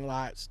parking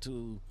lots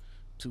to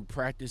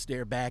practice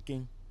their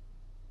backing?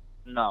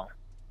 No.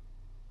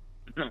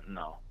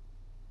 No.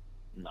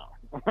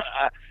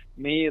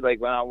 Me, like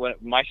when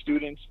my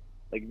students,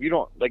 like if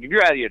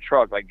you're out of your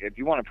truck, like if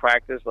you want to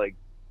practice, like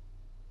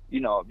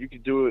if you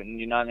could do it and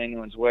you're not in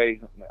anyone's way,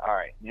 all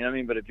right, you know what I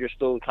mean. But if you're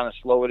still kind of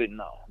slow with it,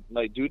 no,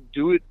 like do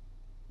it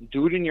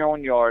in your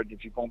own yard.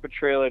 If you go up a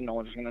trailer, no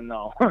one's gonna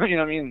know. You know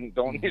what I mean?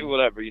 Don't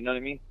whatever. You know what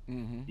I mean?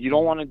 Mm-hmm. You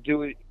don't want to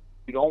do it.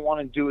 You don't want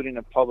to do it in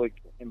a public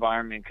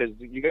environment because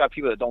you got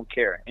people that don't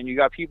care, and you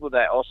got people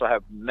that also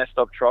have messed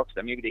up trucks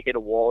that maybe they hit a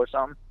wall or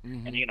something,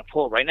 and they're gonna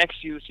pull right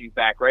next to you, so you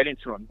back right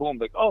into them. Boom,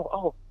 like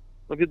oh,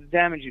 look at the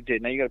damage you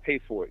did. Now you gotta pay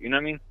for it. You know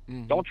what I mean?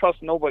 Mm-hmm. Don't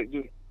trust nobody,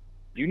 dude.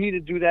 You need to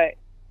do that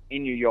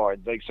in your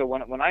yard. Like so,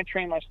 when I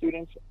train my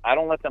students, I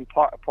don't let them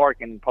park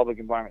in public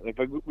environment. Like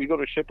if we go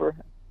to Shipper,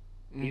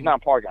 he's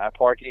not parking. I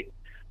park it,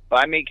 but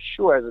I make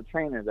sure as a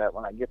trainer that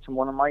when I get to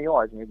one of my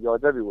yards, and we have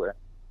yards everywhere,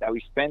 that we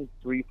spend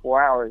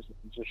 3-4 hours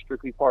just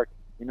strictly parking.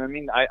 You know what I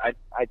mean? I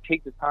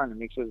take the time to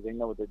make sure that they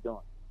know what they're doing.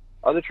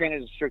 Other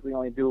trainers strictly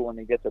only do it when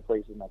they get to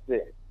places and that's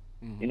it.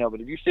 Mm-hmm. But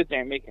if you sit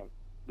there and make them,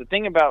 the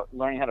thing about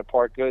learning how to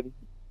park good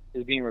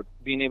is being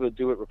able to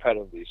do it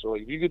repetitively. So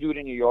like, if you could do it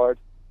in your yard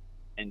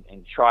and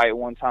try it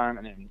one time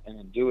and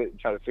then do it and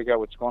try to figure out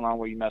what's going on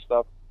where you messed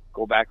up,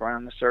 go back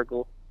around the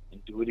circle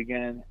and do it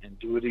again and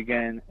do it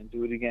again and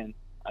do it again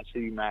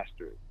until you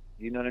master it.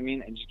 You know what I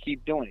mean? And just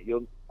keep doing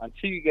it.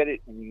 Until you get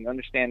it and you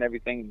understand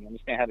everything and you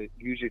understand how to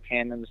use your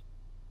tandems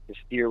to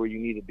steer where you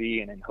need to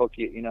be and then hook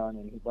it, and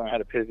then learn how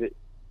to pivot.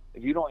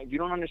 If you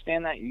don't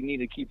understand that, you need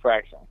to keep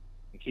practicing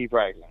and keep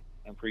practicing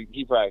and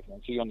keep practicing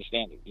until you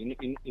understand it.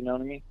 You know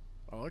what I mean?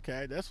 Oh,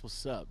 okay, that's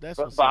what's up.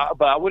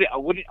 But I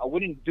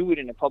wouldn't do it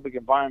in a public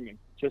environment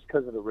just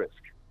because of the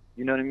risk.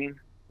 You know what I mean?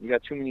 You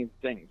got too many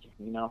things.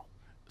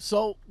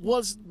 So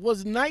was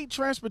night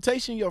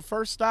transportation your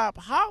first stop?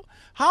 How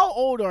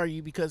old are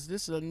you? Because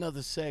this is another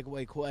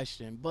segue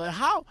question. But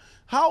how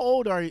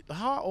old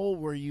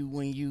were you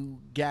when you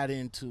got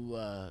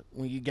into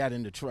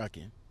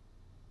trucking?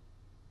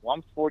 Well,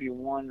 I'm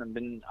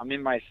 41. I'm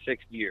in my 6th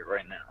year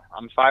right now.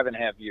 I'm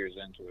 5.5 years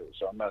into it.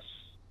 So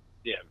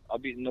I'll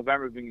be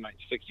November being my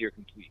 6th year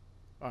complete.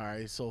 All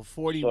right. So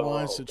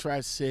 41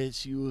 subtract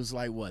 6, you was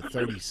like what,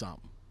 30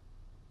 something?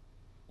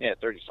 Yeah,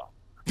 30 something.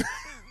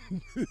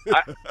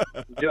 I,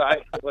 dude,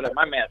 whatever.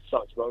 My math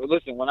sucks, bro.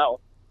 Listen, when I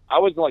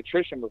was an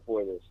electrician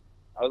before this.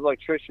 I was an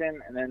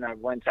electrician, and then I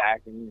went to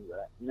acting,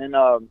 and then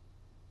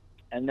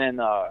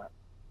I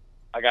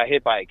got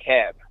hit by a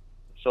cab.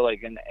 So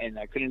like, and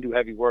I couldn't do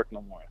heavy work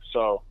no more.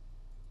 So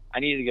I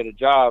needed to get a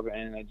job,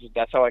 and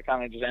that's how I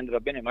kind of just ended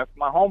up in it. My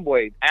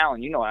homeboy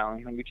Alan, you know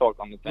Alan, and we talked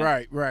on the thing.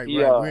 Right. He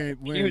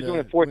was doing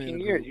it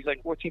 14 years. He's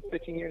like 14,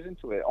 15 years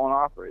into it, owner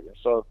operator.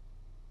 So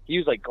he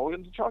was like, go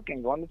into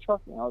trucking. I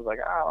was like,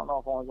 I don't know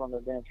if I want to go into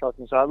damn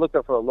trucking. So I looked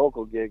up for a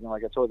local gig, and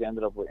like I told you, I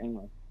ended up with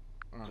England.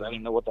 So I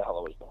didn't know what the hell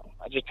I was doing.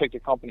 I just picked a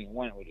company and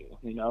went with it,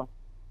 you know.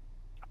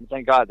 And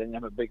thank God they didn't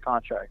have a big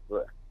contract.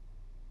 But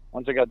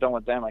once I got done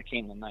with them, I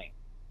came to night.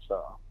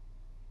 So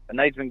the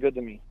night's been good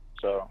to me.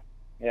 So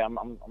yeah,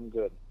 I'm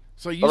good.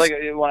 So you, but like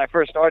when I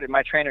first started,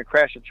 my trainer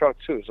crashed a truck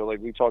too. So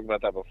like we talked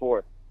about that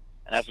before,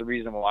 and that's the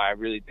reason why I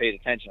really paid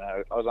attention.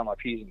 I was on my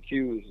P's and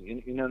Q's.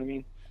 You know what I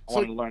mean? I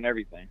wanted to learn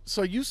everything.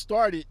 So you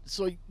started.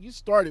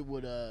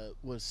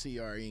 with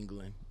CR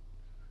England.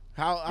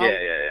 How?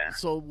 Yeah.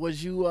 So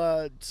was you?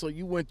 So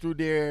you went through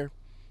their.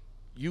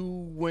 You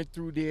went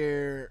through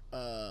their.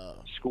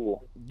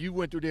 School. You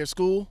went through their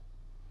school.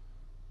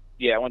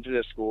 Yeah, I went through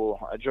their school.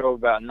 I drove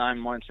about 9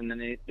 months, and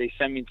then they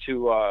sent me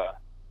to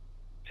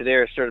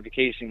their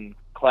certification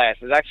class.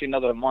 It was actually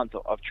another month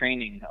of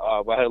training.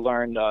 Where I had to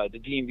learn the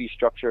D&V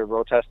structure of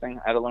road testing.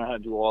 I had to learn how to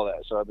do all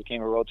that. So I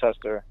became a road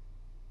tester.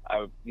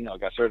 I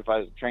got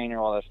certified as a trainer,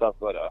 all that stuff.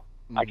 But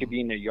I could be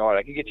in their yard.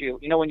 I could get you.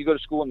 You know when you go to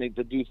school and the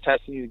dude's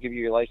testing you to give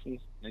you your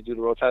license, and they do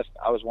the road test.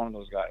 I was one of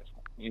those guys.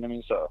 You know what I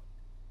mean? So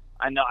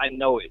I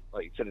know it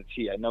like to the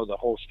T. I know the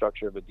whole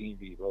structure of a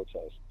D&V road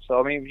test. So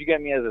I mean, if you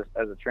get me as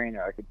a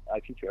trainer, I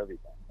teach you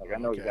everything. Like I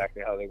know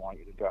exactly how they want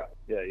you to drive.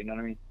 Yeah, you know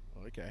what I mean?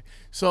 Okay.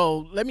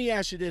 So let me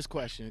ask you this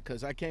question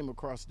because I came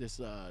across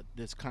this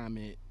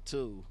comment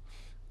too.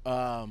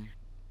 What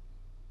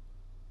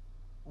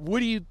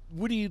do you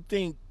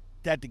think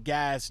that the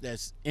guys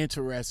that's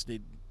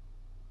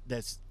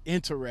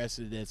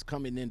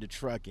coming into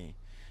trucking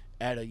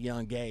at a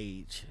young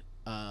age,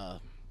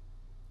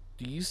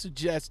 do you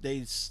suggest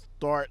they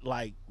start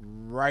like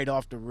right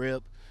off the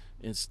rip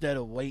instead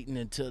of waiting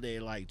until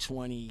they're like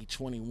 20,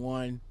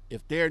 21?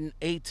 If they're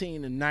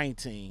 18 and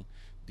 19,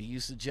 do you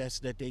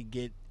suggest that they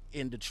get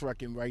into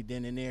trucking right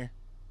then and there?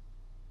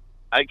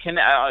 You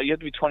have to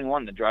be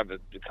 21 to drive the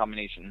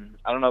combination.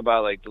 I don't know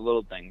about like the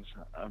little things,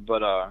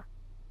 but I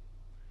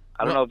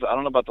don't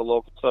know about the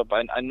local stuff.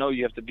 I know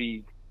you have to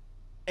be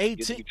 18.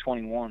 You have to be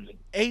 21.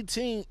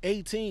 18.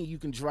 You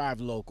can drive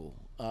local.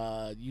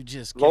 You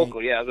just can't,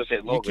 local. Yeah, I was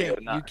gonna say local.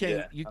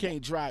 You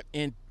can't drive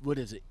in. What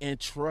is it?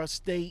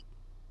 Intrastate.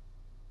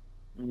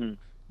 Mm-hmm.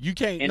 You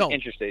can't.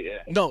 Interstate. Yeah.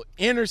 No,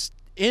 interstate.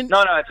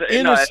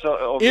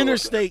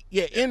 Interstate.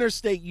 Yeah,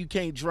 interstate. You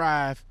can't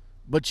drive,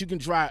 but you can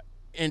drive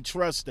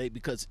intrastate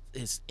because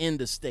it's in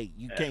the state.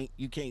 You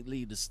can't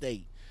leave the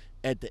state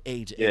at the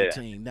age of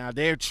 18. Now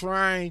they're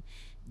trying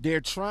to they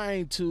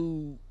trying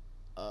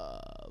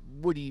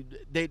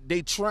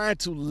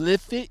to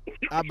lift it.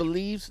 I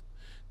believe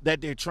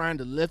that they're trying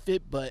to lift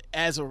it, but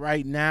as of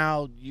right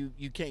now,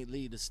 you can't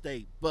leave the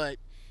state. But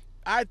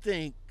I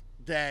think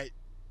that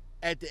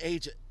at the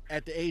age of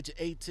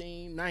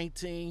 18,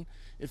 19,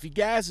 if you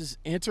guys is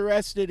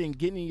interested in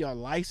getting your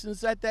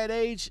license at that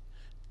age,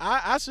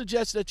 I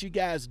suggest that you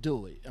guys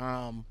do it.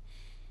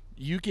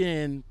 You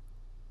can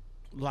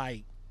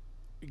like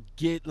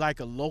get like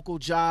a local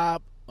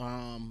job,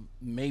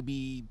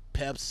 maybe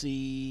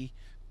Pepsi,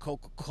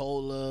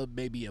 Coca-Cola,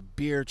 maybe a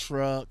beer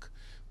truck,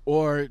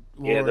 or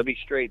they'll be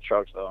straight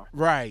trucks though.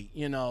 Right,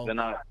 you know.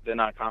 They're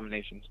not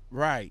combinations.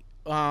 Right.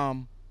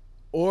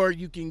 Or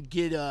you can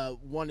get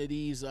one of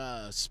these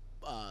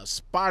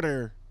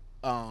spotter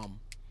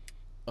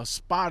a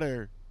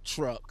spotter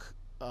truck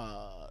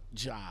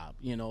job,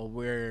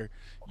 where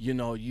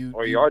you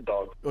or yard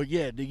dogs. Oh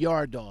yeah, the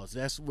yard dogs.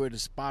 That's where the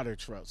spotter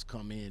trucks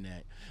come in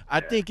at.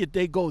 I think if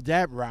they go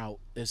that route,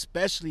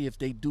 especially if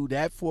they do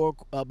that for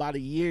about a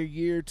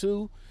year or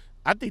two,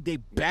 I think they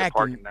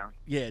backing.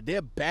 Yeah,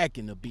 they're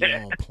backing to be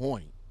on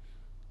point.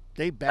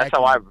 They back.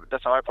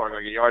 That's how I park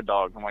like a yard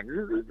dog. I'm like,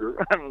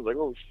 I was like,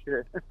 oh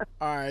shit.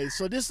 All right,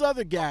 so this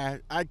other guy,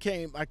 I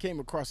came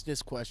across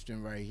this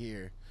question right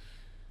here.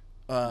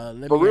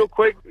 Real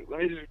quick,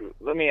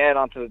 let me add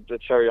on to the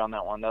cherry on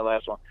that one, that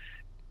last one.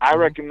 I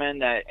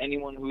recommend that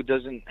anyone who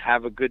doesn't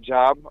have a good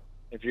job,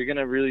 if you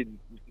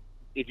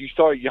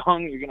start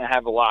young, you're gonna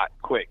have a lot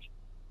quick,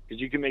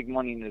 because you can make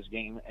money in this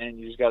game, and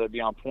you just got to be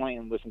on point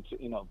and listen to,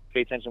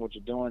 pay attention to what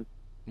you're doing,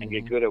 and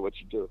get good at what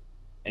you do.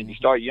 And you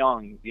start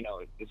young,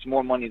 it's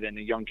more money than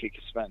a young kid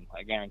can spend.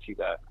 I guarantee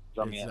that.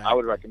 So Exactly. I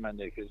would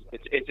recommend it because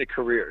it's a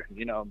career,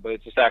 but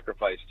it's a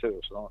sacrifice too.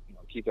 So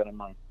keep that in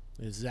mind.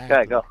 Exactly.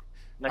 Okay, go.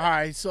 Next. All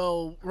right,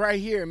 so right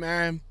here,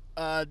 man,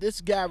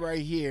 this guy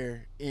right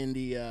here in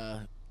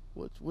the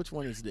which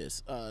one is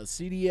this?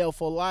 CDL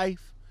for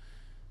life.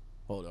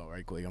 Hold on,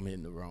 right quick. I'm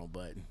hitting the wrong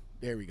button.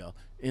 There we go.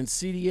 In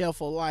CDL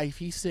for life,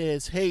 he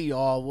says, "Hey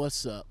y'all,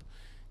 what's up?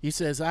 He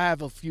says, I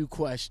have a few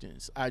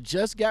questions. I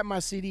just got my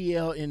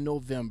CDL in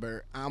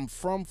November. I'm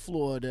from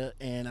Florida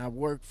and I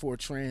work for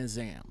Trans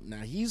Am.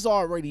 Now, he's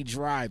already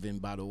driving,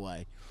 by the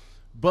way.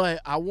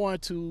 But I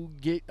want to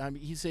get, I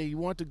mean, he said he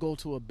want to go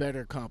to a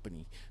better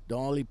company. The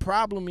only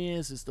problem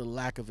is the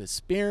lack of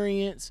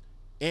experience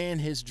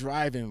and his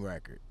driving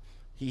record.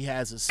 He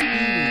has a speeding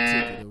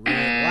ticket, a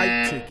red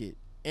light ticket,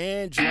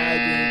 and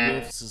driving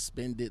with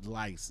suspended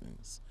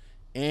license.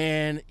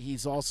 And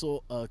he's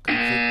also a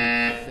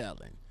convicted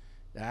felon.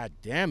 God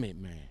damn it,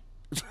 man.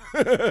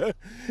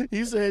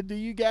 He said, "Do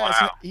you guys?"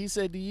 Wow. He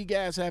said, "Do you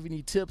guys have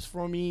any tips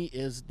for me?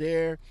 Is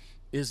there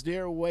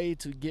a way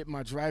to get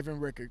my driving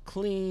record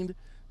cleaned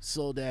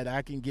so that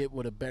I can get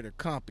with a better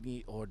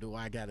company, or do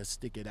I gotta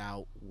stick it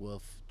out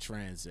with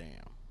Trans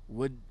Am?"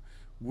 What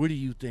do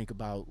you think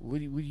about? What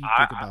do you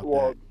think about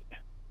that?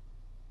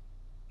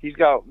 He's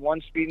got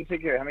one speeding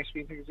ticket. How many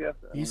speeding tickets do you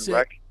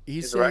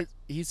have?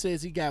 He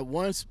says he got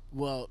one.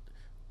 Well,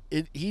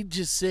 he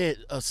just said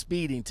a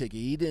speeding ticket.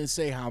 He didn't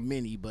say how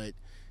many, but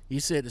he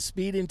said a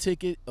speeding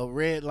ticket, a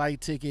red light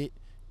ticket,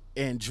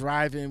 and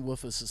driving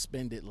with a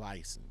suspended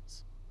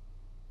license.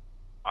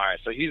 All right,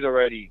 so he's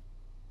like,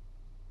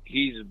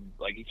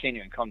 he can't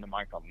even come to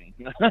my company.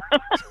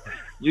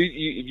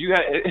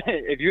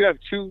 If you have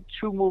two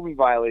moving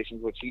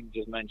violations, which he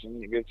just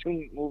mentioned, if you have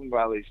two moving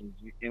violations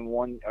in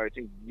one, or I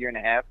think year and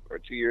a half or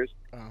 2 years,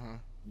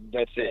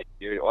 that's it.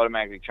 You're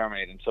automatically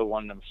terminated until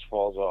one of them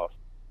falls off.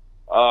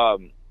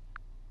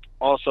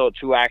 Also,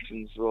 2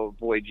 actions will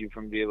avoid you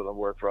from being able to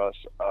work for us.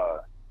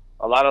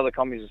 A lot of other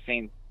companies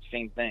the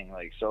same thing.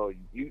 Like, so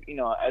you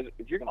know,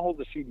 if you're gonna hold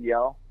the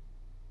CDL.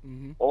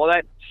 All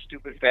that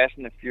stupid Fast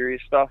and the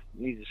Furious stuff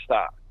needs to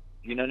stop.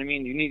 You know what I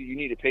mean? You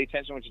need to pay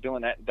attention to what you're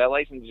doing. That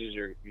license is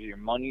your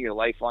money, your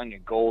lifeline,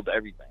 your gold,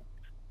 everything.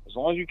 As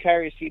long as you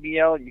carry a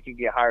CDL, you can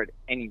get hired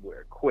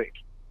anywhere quick.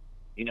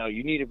 You know,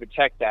 you need to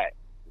protect that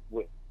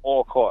with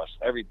all costs,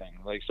 everything.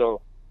 Like,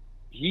 so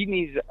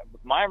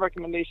my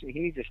recommendation, he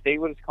needs to stay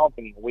with his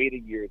company, wait a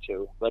year or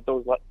 2, let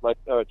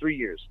 3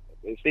 years.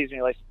 It stays in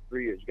your license for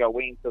 3 years. You gotta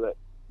wait until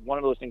one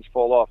of those things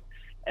fall off,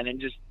 and then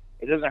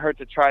it doesn't hurt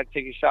to try to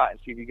take a shot and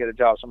see if you get a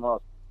job somewhere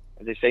else.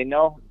 If they say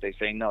no, they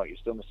say no. You're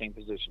still in the same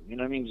position. You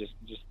know what I mean? Just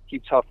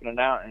keep toughing it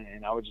out,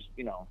 and I would just,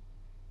 you know,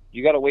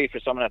 you got to wait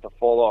for someone to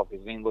fall off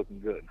because it ain't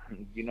looking good.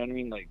 You know what I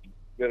mean? Like, you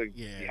got to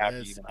be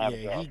happy you can have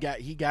a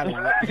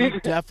job. He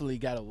definitely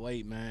got to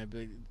wait, man.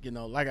 But, you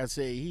know, like I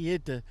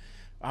said,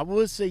 I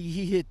would say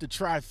he hit the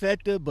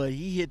trifecta, but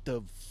he hit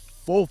the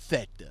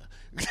full-fecta.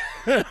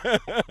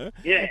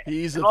 Yeah.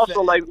 And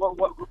also, like,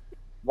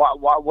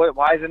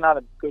 why is it not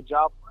a good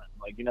job for him?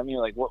 Like, you know what I mean?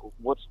 Like,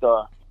 what's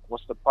the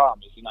problem?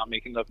 Is he not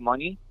making enough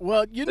money?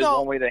 Well, There's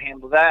one way to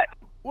handle that.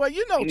 Well,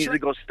 you know, he needs to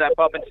go step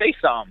up and say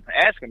something.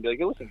 Ask him, be like,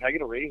 hey, listen, can I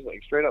get a raise?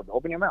 Like, straight up,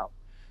 open your mouth.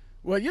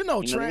 Well, you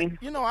know,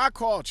 I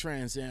called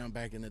Trans Am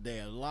back in the day.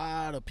 A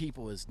lot of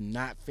people is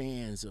not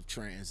fans of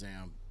Trans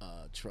Am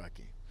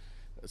trucking.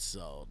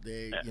 So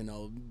you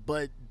know,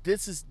 but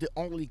this is the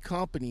only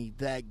company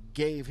that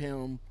gave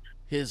him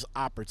his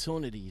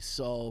opportunity.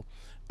 So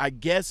I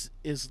guess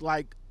it's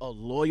like a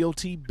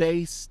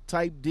loyalty-based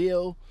type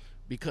deal,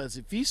 because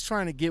if he's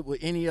trying to get with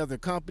any other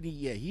company,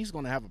 yeah, he's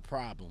going to have a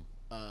problem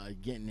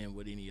getting in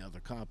with any other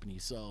company.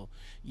 So,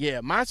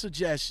 yeah, my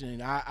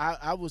suggestion,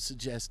 I would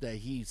suggest that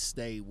he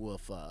stay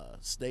with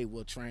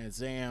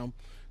Trans Am,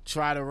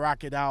 try to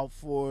rock it out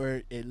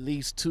for at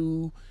least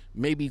 2,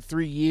 maybe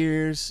 3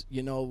 years,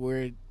 you know,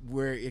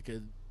 where it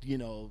could, you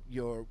know,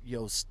 your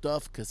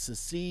stuff could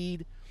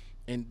succeed,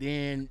 and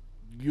then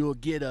you'll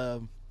get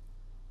a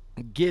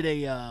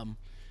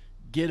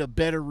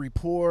better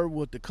rapport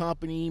with the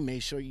company.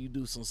 Make sure you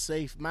do some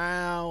safe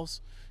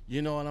miles,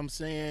 you know what I'm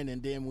saying?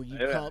 And then when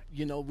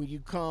you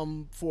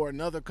come for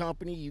another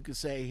company, you can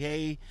say,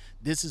 hey,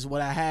 this is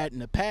what I had in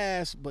the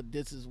past, but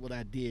this is what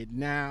I did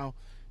now.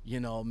 You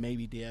know,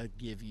 maybe they'll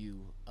give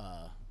you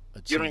a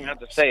chance. You don't even have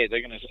to say it;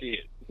 they're gonna see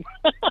it.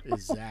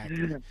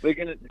 Exactly. they're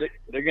gonna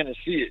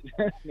see it.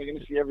 They're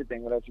gonna see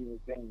everything without you even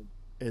saying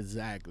it.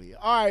 Exactly.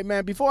 All right,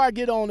 man. Before I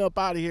get on up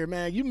out of here,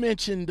 man, you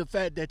mentioned the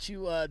fact that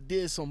you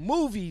did some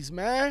movies,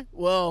 man.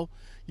 Well,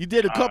 you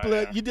did a couple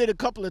of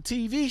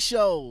TV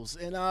shows,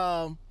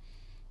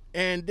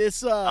 and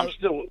this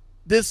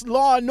this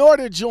Law and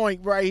Order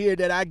joint right here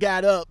that I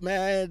got up,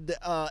 man.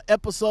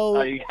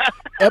 Episode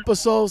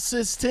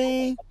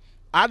 16.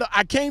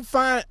 I can't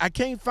find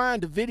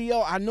the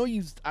video. I know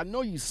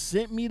you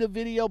sent me the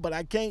video, but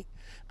I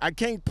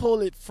can't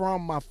pull it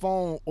from my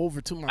phone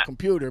over to my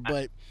computer.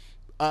 But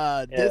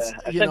I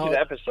sent you the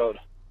episode.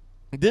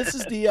 This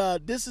is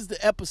the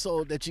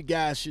episode that you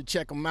guys should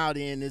check them out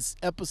in. It's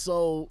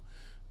episode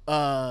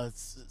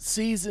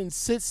season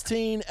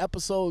 16,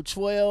 episode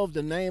 12.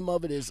 The name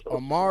of it is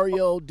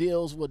Mario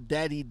Deals with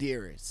Daddy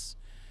Dearest.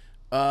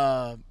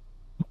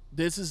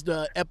 This is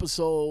the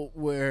episode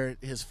where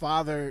his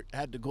father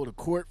had to go to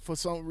court for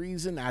some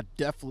reason. I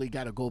definitely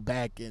got to go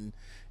back and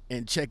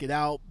check it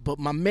out. But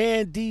my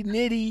man D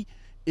Nitty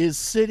is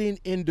sitting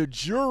in the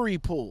jury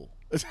pool.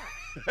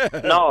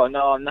 No,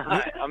 no, I'm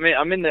not.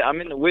 I'm in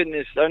the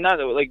witness, or not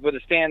like where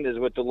the stand is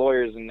with the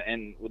lawyers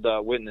and with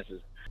the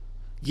witnesses.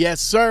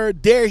 Yes, sir.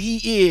 There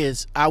he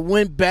is. I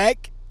went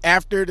back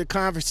after the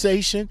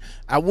conversation.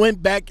 I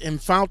went back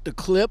and found the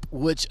clip,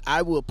 which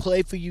I will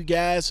play for you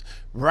guys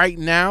right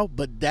now.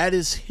 But that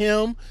is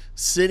him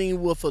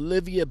sitting with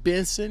Olivia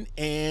Benson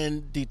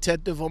and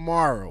Detective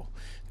Amaro.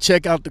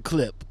 Check out the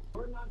clip.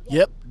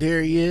 Yep,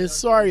 there he is.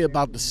 Sorry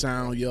about the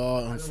sound,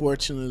 y'all.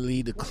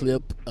 Unfortunately, the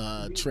clip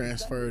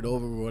transferred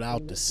over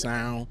without the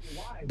sound.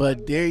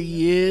 But there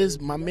he is,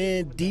 my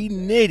man D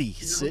Nitty,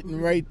 sitting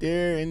right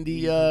there in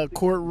the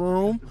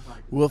courtroom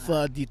with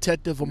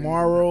Detective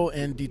Amaro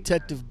and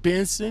Detective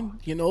Benson,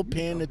 you know,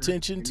 paying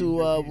attention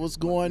to what's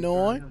going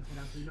on.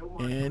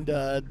 And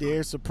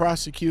there's the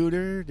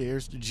prosecutor,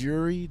 there's the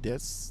jury,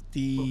 that's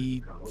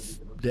the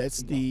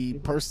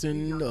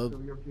person of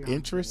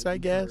interest, I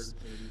guess.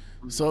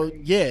 So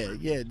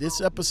yeah,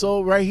 this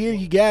episode right here,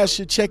 you guys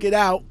should check it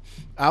out.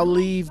 I'll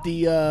leave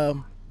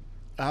the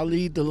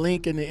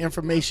link and the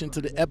information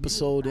to the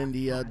episode in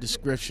the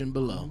description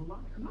below.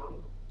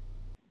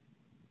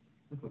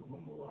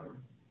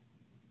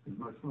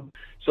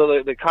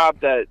 So the cop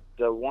that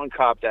the one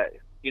cop that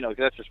cause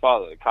that's his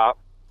father, the cop.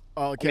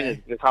 Okay. I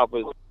mean, the cop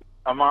was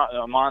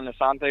Amon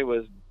Asante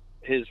was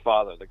his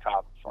father, the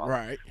cop.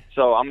 Right.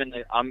 So I'm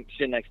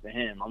sitting next to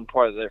him. I'm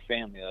part of their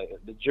family.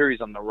 The jury's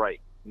on the right.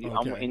 Okay.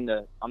 I'm in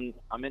the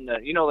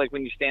like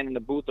when you stand in the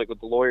booth like with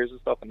the lawyers and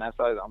stuff, and that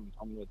side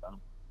I'm with them.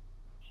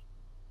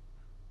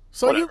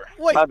 So whatever.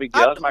 You wait. Not a big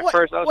deal. That was my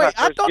first. I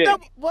thought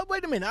gig.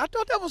 wait a minute. I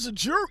thought that was a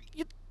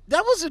jury.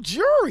 That was a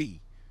jury.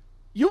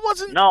 You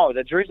wasn't. No,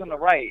 the jury's on the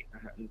right.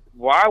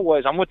 Where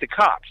I'm with the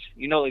cops.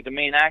 Like the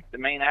main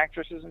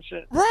actresses and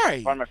shit.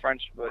 Right. Pardon my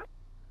French, but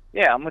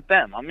yeah, I'm with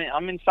them.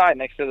 I'm inside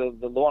next to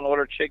the Law and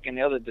Order chick and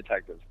the other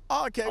detectives.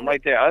 Okay. I'm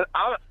right there.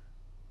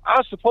 I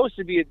was supposed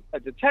to be a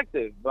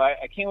detective, but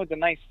I came with a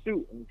nice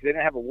suit, and they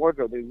didn't have a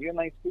wardrobe. They said, "You got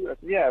a nice suit?" I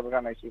said, "Yeah, I got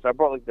a nice suit." So I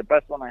brought like the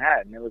best one I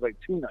had, and it was like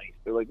too nice.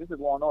 They're like, "This is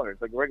Law and Order."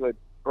 It's like a regular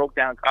broke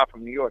down cop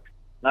from New York,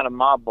 not a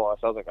mob boss.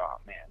 I was like, "Oh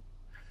man,"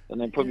 and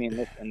then put me in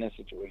this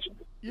situation.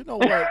 You know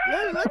what?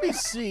 let me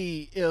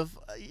see if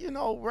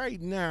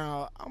right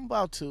now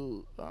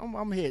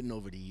I'm heading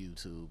over to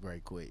YouTube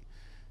right quick.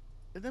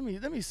 Let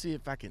me see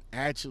if I can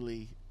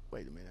actually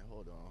wait a minute.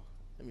 Hold on.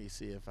 Let me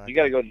see if I. You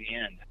got to go to the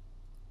end.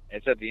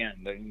 It's at the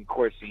end, the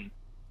court scene.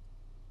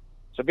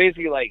 So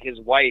basically, like his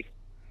wife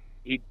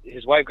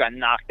got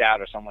knocked out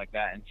or something like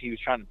that, and he was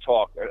trying to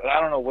talk. I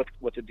don't know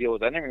what the deal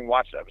was. I didn't even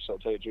watch the episode,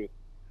 to tell you the truth.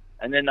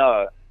 And then,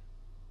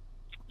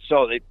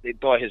 so they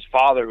thought his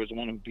father was the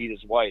one who beat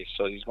his wife,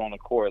 so he's going to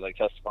court, like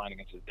testifying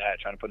against his dad,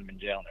 trying to put him in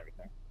jail and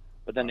everything.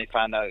 But then they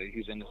found out that he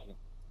was innocent.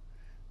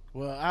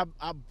 Well,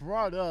 I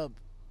brought up.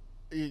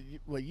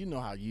 Well, you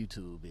know how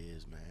YouTube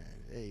is,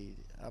 man. Hey,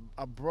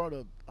 I brought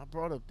up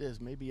this.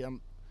 Maybe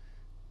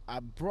I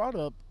brought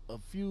up a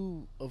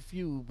few,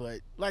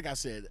 but like I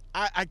said,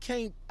 I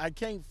can't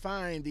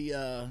find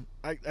the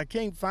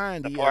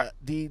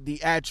the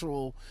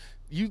actual.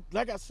 You,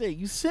 like I said,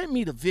 you sent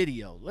me the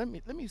video. Let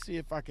me see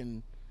if I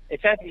can.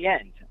 It's at the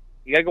end.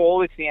 You gotta go all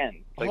the way to the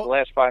end, like the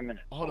last 5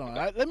 minutes. Hold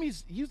on,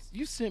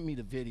 you sent me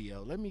the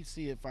video. Let me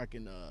see if I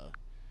can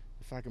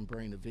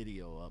bring the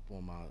video up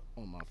on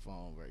my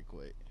phone very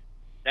quick.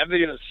 That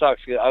video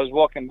sucks. I was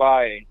walking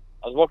by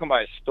a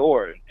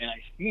store and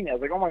I seen it. I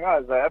was like, "Oh my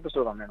god, there's that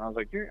episode on there." And I was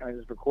like, "Dude," I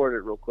just recorded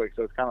it real quick,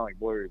 so it's kind of like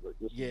blurry. But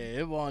yeah,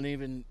 it won't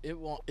even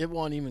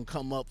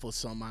come up for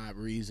some odd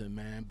reason,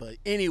 man. But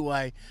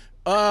anyway,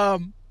 are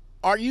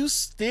you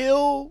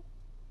still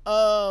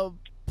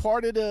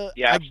part of the?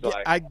 Yeah,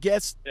 I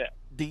guess yeah.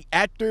 The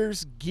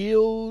Actors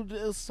Guild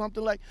or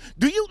something like.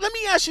 Let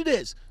me ask you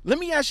this.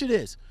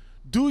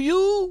 Do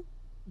you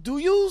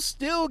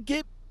still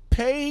get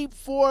paid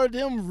for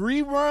them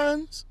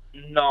reruns?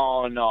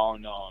 No.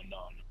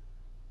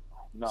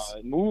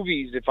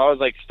 Movies. If I was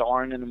like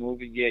starring in a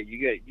movie, yeah, you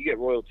get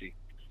royalty.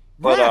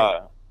 But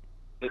right.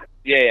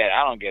 yeah,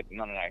 I don't get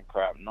none of that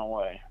crap. No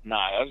way.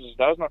 Nah,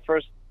 that was my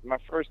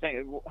first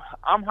thing.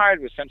 I'm hired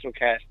with Central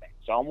Casting,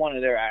 so I'm one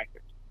of their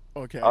actors.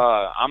 Okay.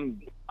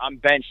 I'm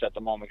benched at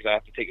the moment because I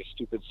have to take a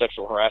stupid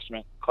sexual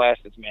harassment class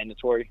that's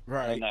mandatory.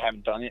 Right. And I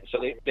haven't done it.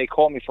 So they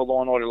called me for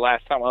Law and Order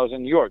last time when I was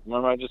in New York.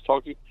 Remember I just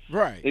talked to you?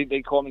 Right.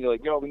 They called me. They're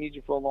like, "Yo, we need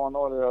you for Law and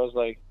Order." I was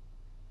like,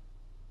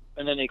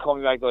 and then they called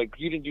me back. They're like,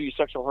 "You didn't do your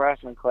sexual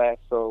harassment class,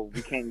 so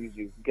we can't use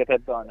you. Get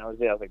that done." I was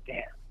there. I was like,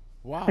 "Damn."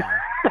 Wow.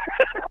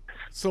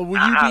 So will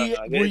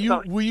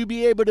you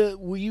be able to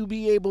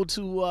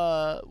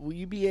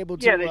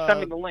Yeah, they sent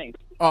me the link.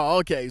 Oh,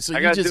 okay. So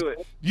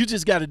you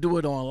just got to do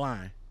it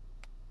online.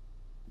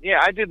 Yeah,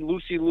 I did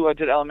Lucy Liu. I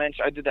did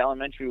the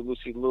elementary with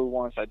Lucy Liu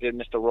once. I did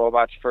Mr.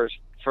 Robot's first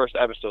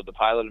episode, the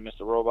pilot of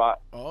Mr.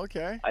 Robot. Oh,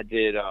 okay. I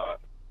did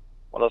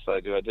what else did I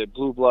do? I did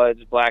Blue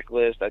Bloods,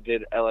 Blacklist. I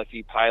did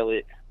LFE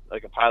pilot,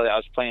 like a pilot. I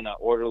was playing an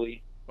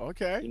orderly.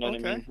 Okay. You know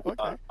what I mean?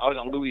 Okay. I was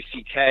on Louis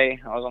C.K.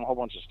 I was on a whole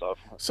bunch of stuff.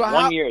 So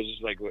 1 year is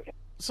just like.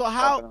 So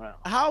how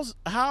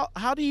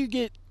do you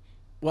get?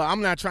 Well,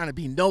 I'm not trying to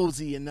be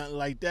nosy and nothing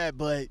like that,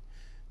 but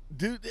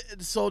Dude,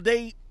 so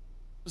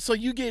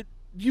you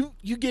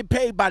get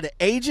paid by the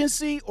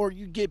agency, or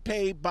you get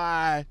paid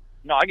by?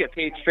 No, I get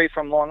paid straight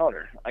from Law and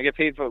Order. I get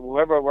paid for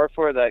whoever I work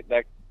for. That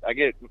I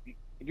get.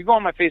 If you go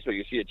on my Facebook,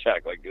 you see a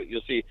check. Like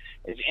you'll see,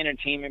 it's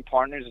Entertainment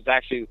Partners. It's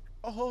actually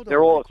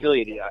they're all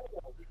affiliated.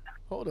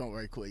 Hold on,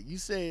 right quick. You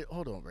said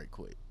hold on, right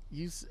quick.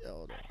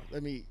 Hold on.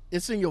 Let me.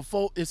 It's in your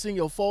It's in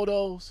your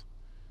photos.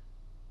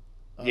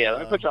 Yeah,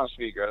 let me put you on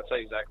speaker. I'll tell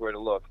you exactly where to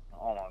look.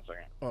 Hold on a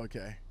second.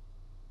 Okay.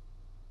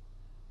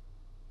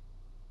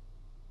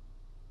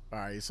 All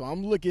right, so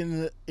I'm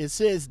looking. It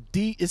says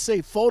D. It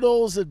say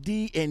photos of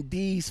D and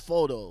D's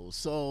photos.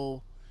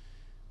 So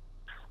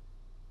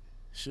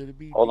should it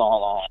be? Hold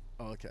on.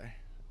 Okay.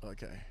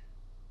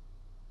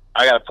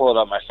 I gotta pull it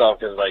up myself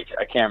because I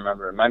can't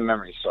remember. My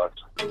memory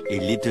sucks. A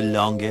little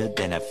longer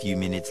than a few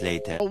minutes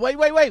later. Oh wait!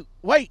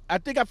 I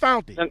think I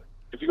found it.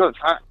 If you go to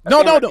time. No.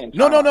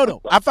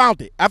 I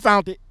found it. It's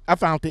on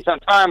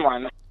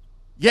timeline.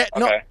 Yeah, okay.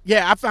 No,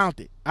 yeah, I found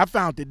it.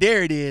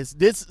 There it is.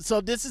 This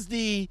is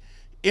the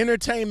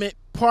Entertainment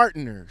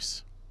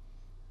Partners.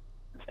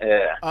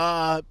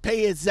 Yeah.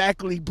 Pay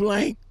exactly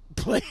blank.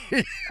 Play.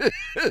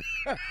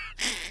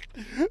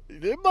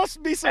 There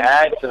must be some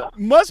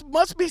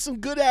must be some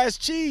good ass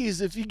cheese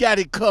if you got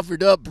it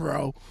covered up,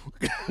 bro.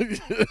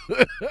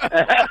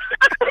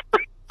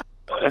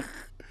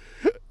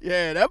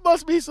 Yeah, that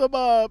must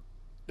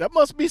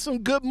be some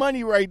good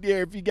money right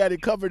there if you got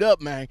it covered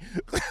up, man.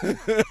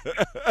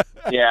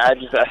 Yeah, I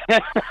just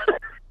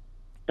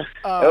it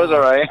was all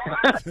right.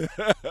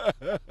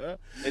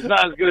 It's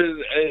not as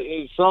good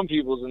as some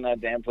people's in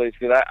that damn place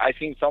because I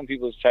seen some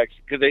people's checks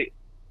because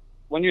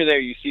when you're there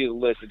you see the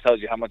list. It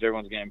tells you how much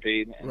everyone's getting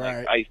paid. And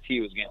right. Like Ice-T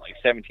was getting like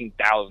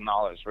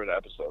 $17,000 for the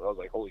episode. I was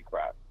like, holy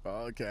crap.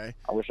 Okay.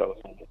 I wish I was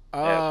thinking.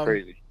 Yeah, it's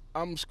crazy.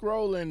 I'm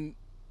scrolling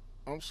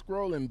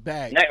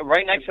back.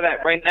 Right next to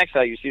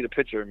that, you see the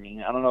picture of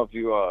me. I don't know if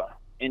you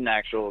in the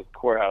actual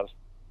courthouse.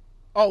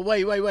 Oh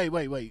wait!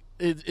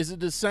 Is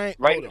it the same?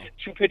 Right,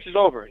 2 pictures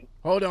over.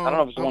 Hold on. I don't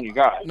know if it's the one you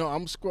got. No,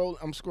 I'm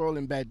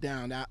scrolling back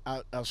down.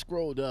 I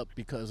scrolled up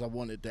because I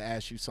wanted to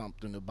ask you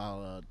something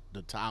about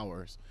the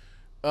towers.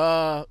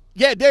 Yeah,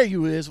 there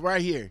you is,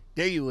 right here.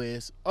 There you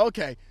is.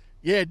 Okay.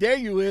 Yeah, there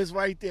you is,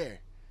 right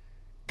there.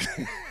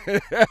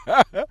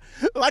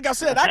 Like I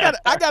said,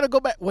 I gotta go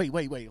back.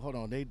 Wait. Hold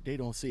on. They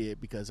don't see it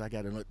because I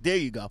gotta look. There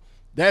you go.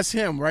 That's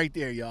him right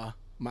there, y'all.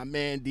 My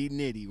man D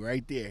Nitty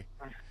right there.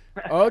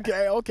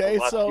 Okay.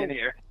 So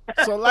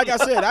like I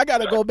said, I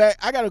gotta go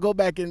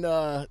back and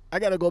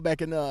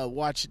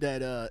watch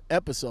that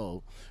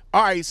episode.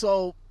 All right,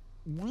 so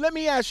let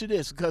me ask you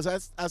this because I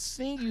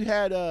seen you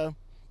had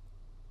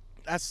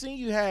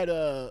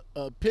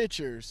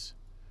pictures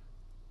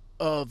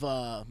of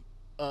the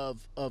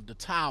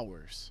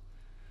towers.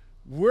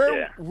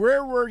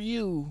 Where were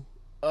you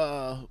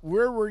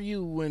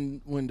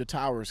when the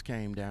towers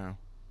came down?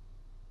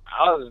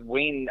 I was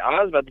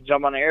about to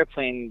jump on an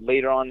airplane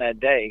later on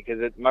that day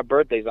because my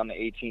birthday's on the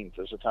 18th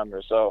of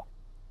September. So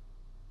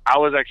I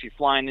was actually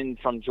flying in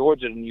from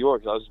Georgia to New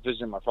York. I was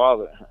visiting my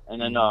father, and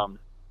then I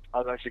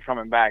was actually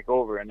coming back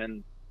over, and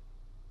then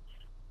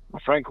my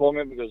friend called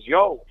me up and goes,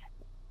 "Yo,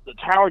 the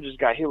tower just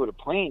got hit with a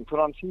plane. Put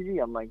on TV."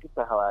 I'm like, "Get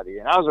the hell out of here!"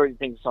 And I was already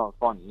thinking something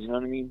funny. You know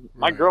what I mean?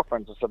 Right. My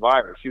girlfriend's a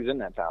survivor. She was in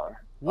that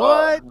tower.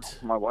 What?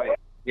 My wife.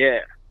 Yeah,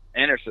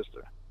 and her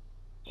sister.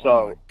 So,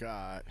 oh my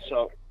God.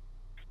 So.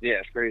 Yeah,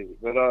 it's crazy.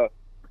 But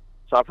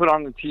so I put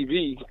on the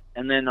TV,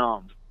 and then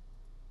I'm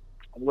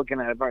looking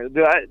at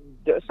it.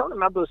 There's something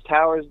about those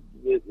towers.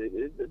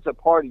 It's a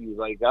part of you.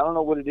 Like I don't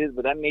know what it is,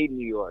 but that made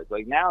New York.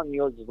 Like now, New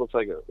York just looks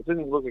like it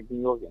doesn't look like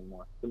New York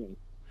anymore. I mean,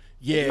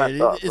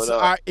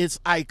 it's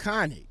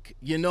iconic.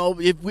 You know,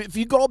 if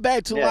you go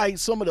back to like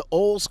some of the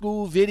old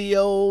school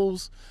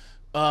videos.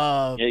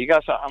 Yeah, you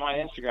got some on my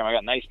Instagram. I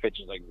got nice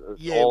pictures, like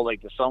all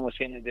like the sun was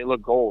hitting it. They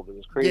look gold. It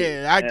was crazy.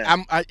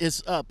 Yeah,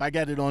 it's up. I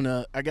got it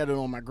on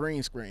my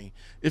green screen.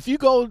 If you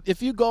go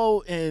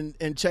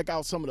and check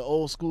out some of the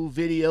old school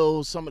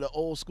videos, some of the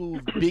old school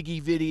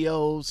Biggie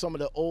videos, some of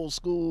the old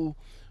school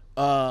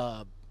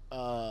Grandmaster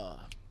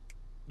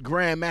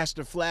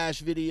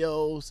Flash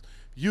videos,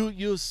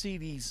 you'll see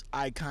these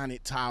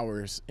iconic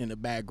towers in the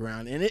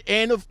background,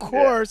 and of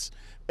course.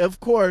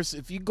 Of course,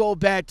 if you go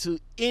back to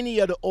any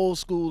of the old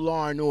school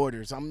Law and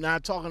Orders, I'm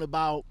not talking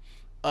about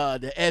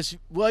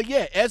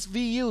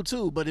SVU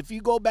too, but if you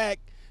go back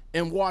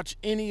and watch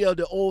any of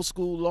the old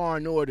school Law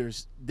and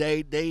Orders,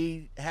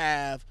 they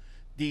have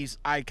these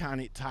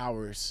iconic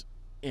towers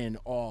in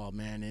awe,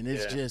 man. And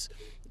it's just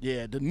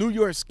the New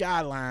York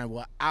skyline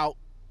without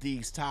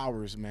these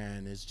towers,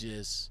 man, is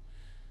just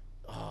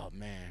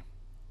man.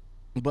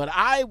 But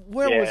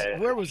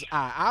where was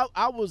I?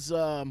 I was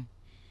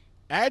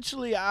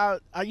actually, I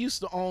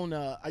used to own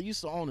a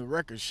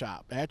record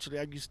shop. Actually,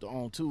 I used to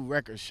own 2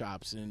 record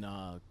shops in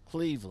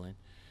Cleveland,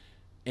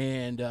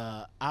 and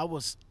I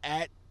was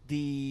at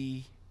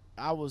the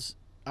warehouse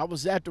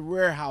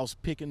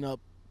picking up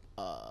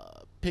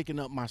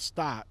my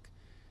stock,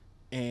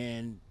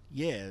 and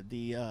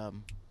the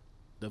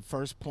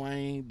first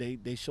plane,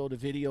 they showed a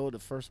video of the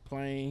first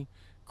plane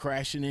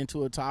crashing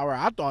into a tower.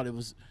 I thought it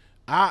was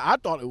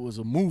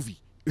a movie.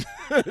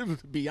 To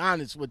be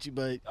honest with you,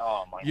 but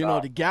Oh my you God.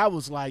 know, the guy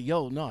was like,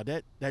 "Yo, no,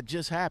 that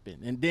just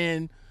happened," and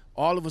then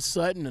all of a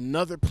sudden,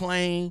 another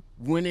plane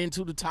went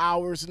into the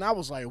towers, and I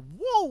was like,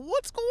 "Whoa,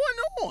 what's going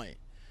on?"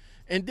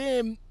 And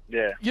then,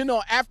 Yeah. you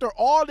know, after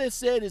all that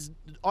said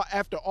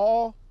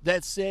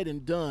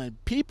and done,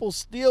 people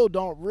still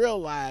don't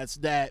realize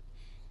that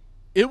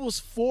it was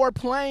 4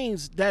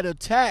 planes that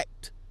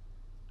attacked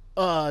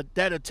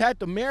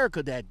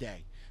America that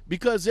day,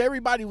 because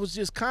everybody was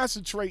just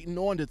concentrating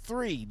on the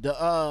 3,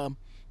 the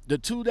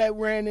 2 that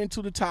ran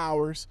into the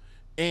towers,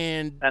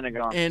 and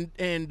Pentagon.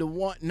 and the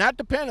one, not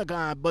the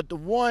Pentagon, but the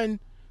one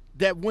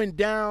that went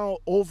down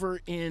over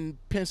in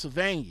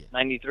Pennsylvania.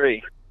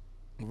 93.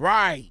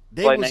 Right.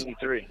 Flight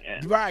 93.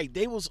 Yeah. Right.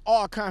 They was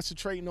all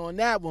concentrating on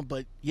that one,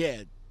 but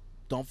yeah,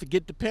 don't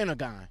forget the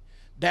Pentagon.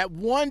 That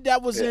one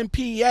that was in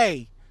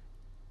PA,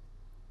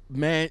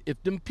 man,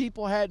 if them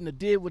people hadn't have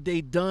did what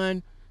they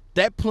done,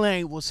 that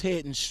plane was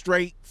heading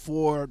straight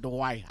for the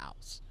White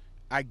House.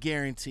 I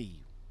guarantee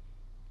you.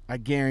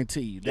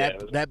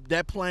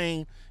 That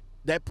plane,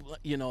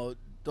 you know,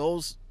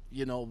 those,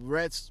 you know,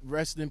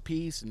 rest in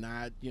peace. And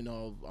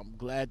I'm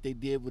glad they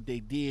did what they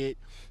did.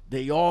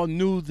 They all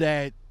knew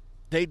that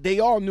they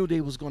all knew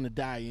they was going to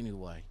die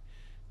anyway.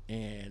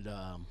 And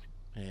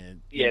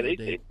Yeah,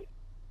 they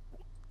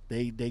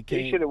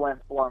should have went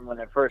for him when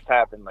it first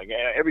happened. Like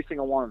every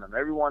single one of them,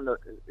 everyone.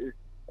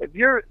 If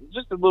you're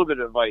just a little bit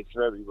of advice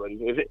for everybody,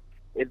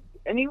 if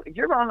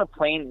you're on a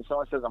plane and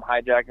someone says I'm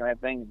hijacking that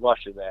thing,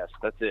 rush his ass.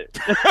 That's it.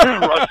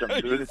 Rush him,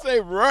 dude. You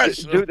say rush,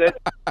 dude.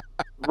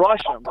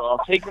 Rush him, bro.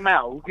 Take him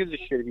out. Who gives a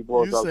shit if he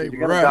blows up? You're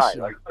gonna die.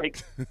 Like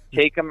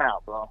take him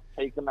out, bro.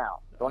 Take him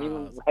out. Don't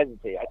even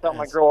hesitate. I tell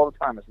my girl all the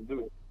time. I said,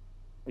 dude.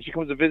 When she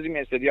comes to visit me,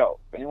 I said, "Yo,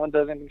 if anyone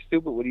does anything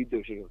stupid, what do you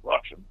do?" She goes,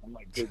 "Rush him." I'm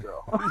like, "Good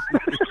girl."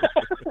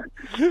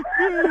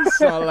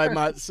 sound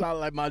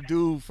like my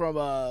dude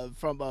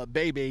from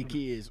Baby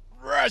Kids.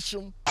 Rush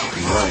him.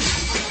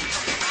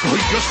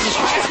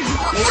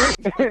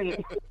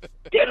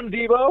 Get him,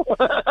 Debo. You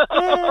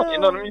know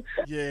what I mean?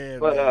 Yeah.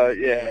 But man,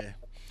 yeah.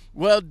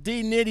 Well,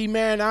 D Nitty,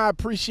 man, I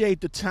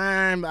appreciate the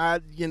time.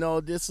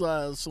 This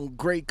some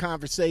great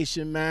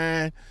conversation,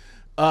 man.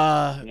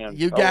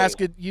 You guys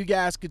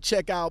could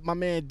check out my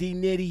man D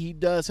Nitty. He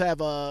does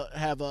have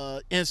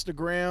a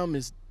Instagram.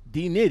 It's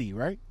D Nitty,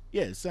 right?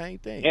 Yeah, same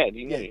thing. Yeah,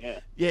 D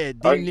Nitty. Yeah, D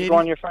Nitty. Nitty. Go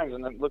on your friends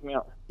and then look me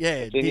up. Yeah,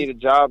 if they need a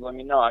job, let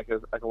me know. I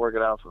can work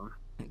it out for them.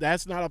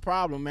 That's not a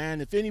problem, man.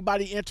 If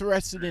anybody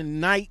interested in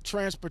night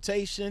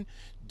transportation,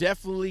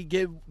 definitely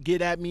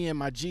get at me in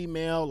my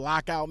Gmail,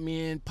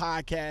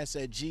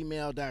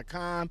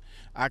 lockoutmenpodcast@gmail.com.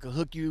 I could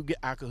hook you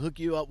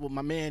up with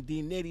my man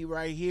D Nitty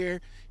right here.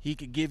 He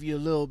could give you a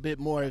little bit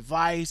more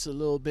advice, a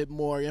little bit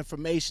more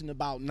information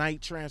about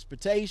night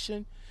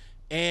transportation.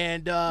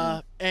 And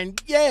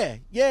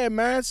yeah,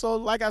 man. So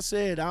like I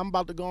said, I'm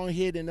about to go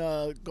ahead and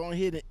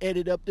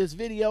edit up this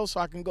video so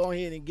I can go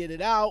ahead and get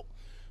it out.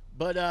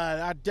 But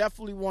I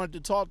definitely wanted to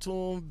talk to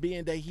him,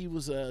 being that he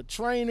was a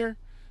trainer,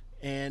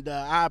 and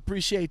I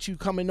appreciate you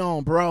coming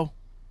on, bro.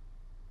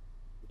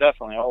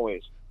 Definitely,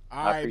 always.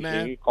 All right,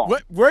 man.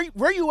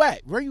 Where you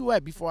at? Where you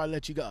at before I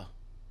let you go?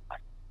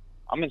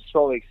 I'm in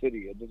Salt Lake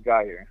City. I just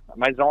got here.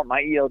 My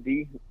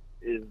ELD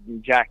is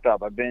jacked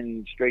up. I've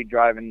been straight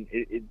driving.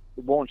 It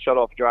won't shut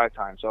off drive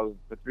time. So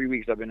for 3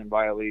 weeks I've been in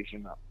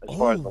violation as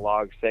far as the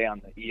logs say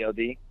on the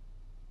ELD.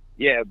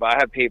 Yeah, but I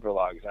have paper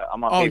logs.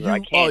 I'm on paper. I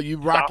can't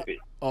stop it.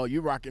 Oh,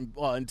 you rocking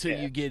until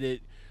you get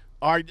it.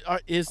 I'm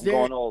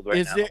going old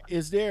right now.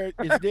 Is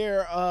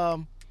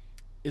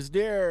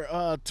there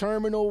a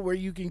terminal where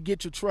you can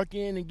get your truck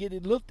in and get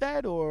it looked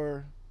at,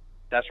 or?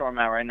 That's where I'm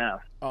at right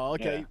now. Oh,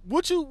 okay. Yeah.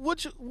 What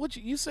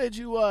you said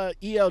you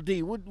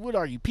ELD? What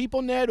are you?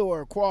 PeopleNet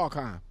or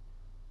Qualcomm?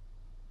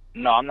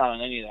 No, I'm not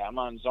on any of that. I'm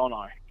on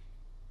Zonar.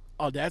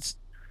 Oh, that's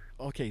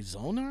okay.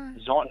 Zonar.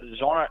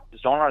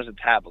 Zonar is a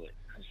tablet.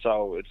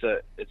 So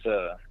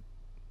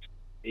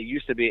it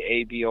used to be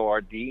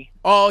ABORD.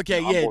 Oh,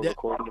 okay, yeah.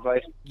 Recording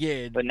device.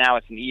 Yeah. But now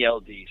it's an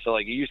ELD. So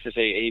like it used to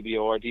say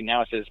ABORD,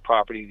 now it says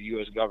property of the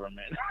U.S.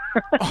 government.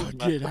 Oh,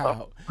 get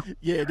out.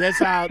 Yeah, that's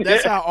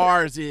how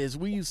ours is.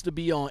 We used to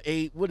be on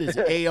what is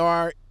it?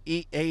 ARLD.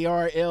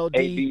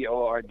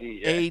 ABORD.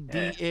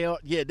 ADL.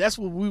 Yeah, that's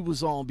what we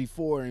was on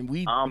before, and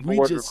we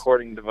just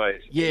recording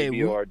device. Yeah,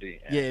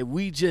 ABORD.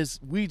 we just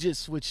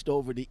switched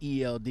over to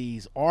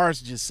ELDs. Ours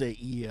just say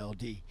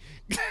ELD.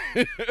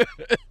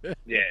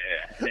 Yeah,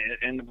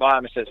 and the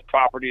bottom it says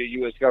property of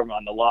U.S. government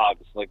on the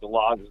logs, like the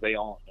logs they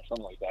own or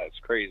something like that. It's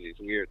crazy. It's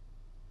weird.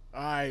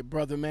 All right,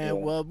 brother, man.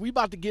 Yeah. Well, we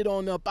about to get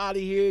on up out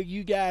of here.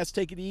 You guys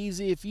take it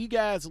easy. If you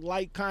guys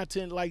like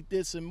content like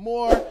this and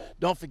more,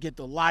 don't forget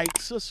to like,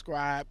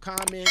 subscribe,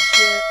 comment,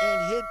 share,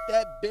 and hit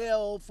that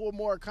bell for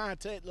more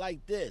content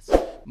like this.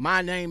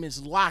 My name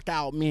is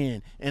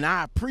Lockoutmen, and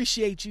I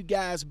appreciate you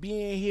guys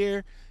being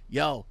here.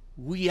 Yo,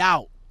 we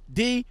out.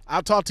 D,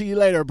 I'll talk to you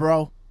later,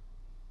 bro.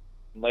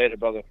 Later,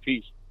 brother.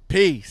 Peace.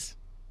 Peace.